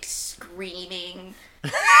 just like screaming.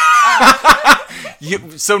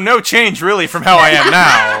 So no change really from how I am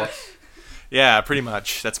now. Yeah, pretty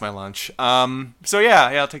much. That's my lunch. So yeah,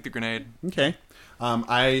 I'll take the grenade. Okay.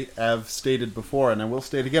 I have stated before, and I will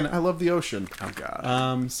state again, I love the ocean. Oh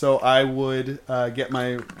god. So I would get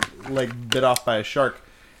my leg bit off by a shark,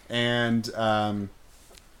 and I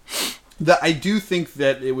do think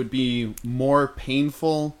that it would be more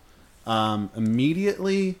painful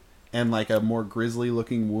immediately and like a more grisly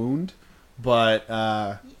looking wound. But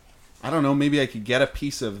I don't know. Maybe I could get a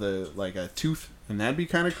piece of like a tooth, and that'd be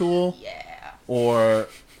kind of cool. Yeah. Or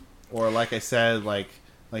like I said, like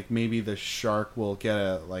maybe the shark will take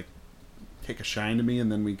a shine to me,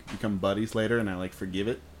 and then we become buddies later, and I like forgive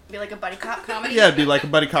it. Be like a buddy cop comedy. Yeah, it'd be like a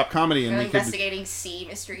buddy cop comedy, and You're we could investigating sea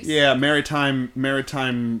mysteries. yeah maritime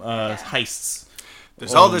heists.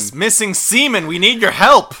 There's all this missing semen. We need your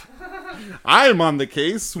help. I'm on the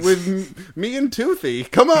case with me and Toothy.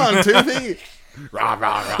 Come on, Toothy. Rah,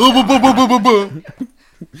 rah, rah. Boo, boo, boo, boo, boo, boo, boo.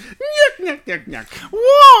 Nyuk, nyuk, nyuk, nyuk.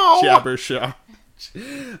 Whoa. Jabber show.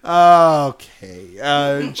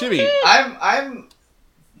 Okay, Jimmy. I'm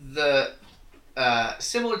the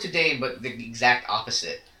similar to Dane, but the exact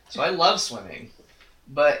opposite. So I love swimming,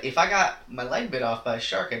 but if I got my leg bit off by a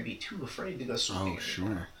shark, I'd be too afraid to go swimming. Oh,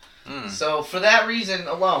 sure. So for that reason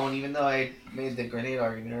alone, even though I made the grenade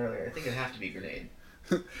argument earlier, I think it'd have to be grenade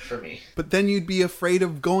for me. But then you'd be afraid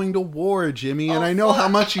of going to war, Jimmy, and Oh, I know fuck. how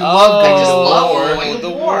much you I love just going love to war. going to the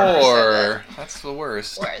war. war. That's the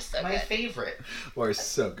worst. War is so My good. favorite. War is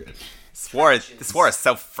so good. This war is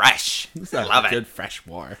so fresh. It's I love good it. fresh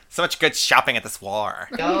war. So much good shopping at this war.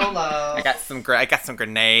 YOLO. I got some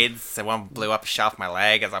grenades. One blew up, shot off my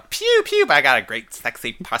leg. I was like, pew pew. But I got a great,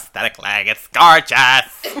 sexy prosthetic leg. It's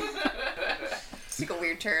gorgeous. It's like a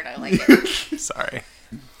weird turn. I like it. Sorry.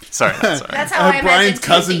 Sorry, not sorry. That's how I imagine Brian's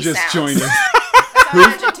cousin Toothy just sounds. joined us. That's how I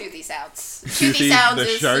imagine Toothy sounds. Toothy, Toothy sounds the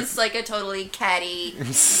is shark. just like a totally catty.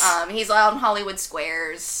 He's out in Hollywood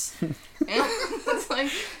Squares. It's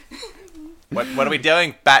like, What are we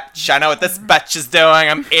doing, batch? I know what this batch is doing.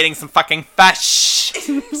 I'm eating some fucking fish.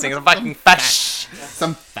 Seeing some fucking fish.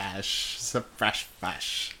 Some fash. Some fresh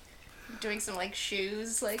fash. doing some like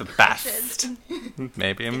shoes, like The crutches.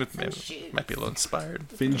 Maybe shoes. might be a little inspired.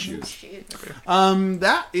 Fin shoes. Shoes.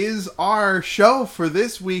 That is our show for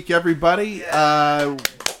this week, everybody.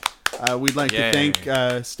 We'd like to Yay.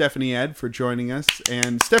 thank Stephanie Ed for joining us.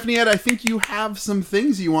 And Stephanie Ed, I think you have some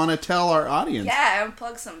things you want to tell our audience. Yeah, I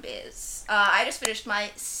unplug some biz. I just finished my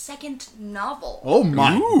second novel. Oh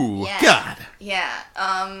my Ooh. Yeah. God.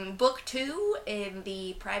 Yeah. Book 2 in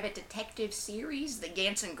the private detective series, The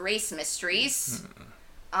Gantz and Grace Mysteries.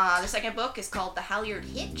 The second book is called The Halyard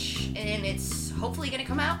Hitch, and it's hopefully going to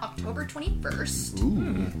come out October 21st.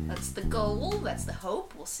 Ooh. That's the goal. That's the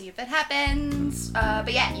hope. We'll see if it happens.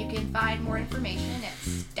 But yeah, you can find more information at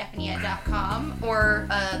stephanieed.com, or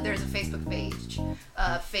there's a Facebook page,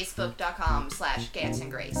 facebook.com/Gantz and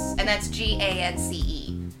Grace. And that's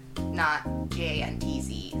GANCE, not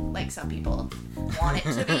JANTZ, like some people want it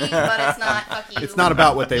to be, but it's not. Fuck you. It's not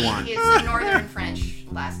about what they want. It's a Northern French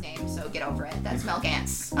last name, so get over it. That's Mel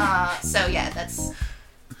Gantz. So yeah, that's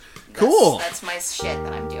Cool. That's my shit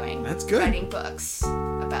that I'm doing. That's good. Writing books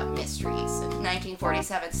about mysteries in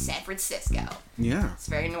 1947 San Francisco. Yeah. It's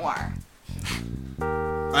very noir.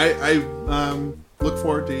 I look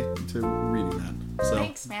forward to reading that. So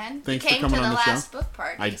Thanks, man. thanks you for came coming to the on the show. last book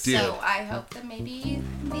party. I did. So I hope that maybe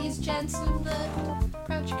these gents of the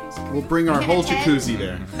Proud Jacuzzi crew we'll bring our can whole attend. jacuzzi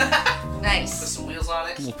there. Put Nice. some wheels on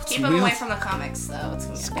it. We'll put Keep some them away wheels- from the comics, though. It's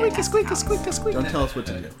gonna be Squeaky, fantastic squeaky, comics. squeaky, squeaky. Don't tell us what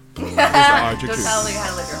to do. Don't our tell jacuzzi. me how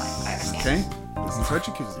to live your life. I understand. Okay? This is our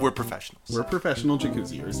jacuzzi. We're professionals. We're professional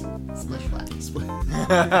jacuzziers. Splish flash.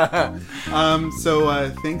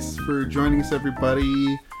 So thanks for joining us,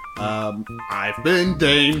 everybody. I've been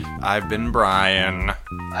Dane, I've been Brian.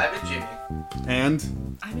 I've been Jimmy. and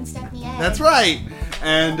I've been Stephanie Ed. that's right.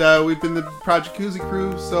 And we've been the Project Jacuzzi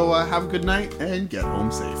crew. So have a good night and get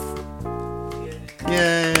home safe.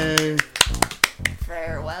 Yay!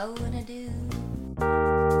 Farewell and adieu.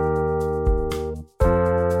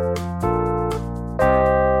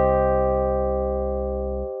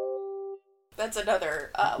 That's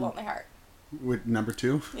another Lonely Heart. With number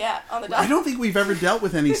 2. Yeah, on the I don't think we've ever dealt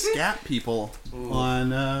with any scat people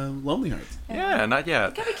on Lonely Hearts. Yeah, not You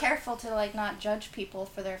yet. gotta be careful to like not judge people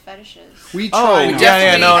for their fetishes. We Oh, try yeah, not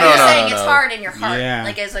yeah, to. no, I'm no, just no, saying no, it's no. hard in your heart, Yeah.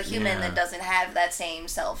 like as a human Yeah. that doesn't have that same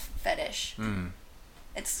self fetish.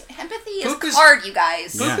 It's empathy is Poop is- hard, you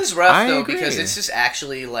guys. Yeah. Poop is rough I though agree. because it's just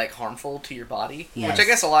actually like harmful to your body, Yes. which I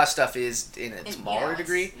guess a lot of stuff is in a smaller Yes.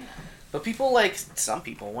 degree. But people like some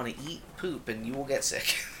people want to eat poop and you will get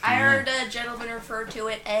sick. I heard a gentleman refer to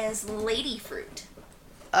it as lady fruit.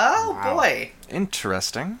 Oh Wow. boy,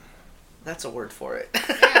 Interesting. that's a word for it.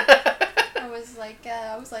 I was like,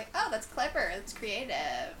 oh, that's clever. That's creative.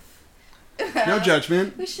 No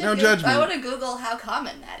judgment. We should No I judgment. want to Google how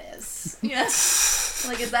common that is. You know,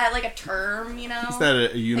 like is that like a term? You know, Is that a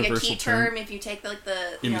like a universal key term if you take like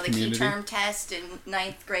the In the the key community? term test in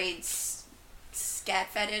 9th grade's scat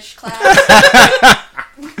fetish class.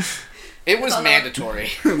 It was Hold on.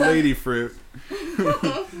 mandatory. Lady fruit.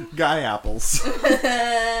 Guy apples.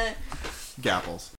 Gapples.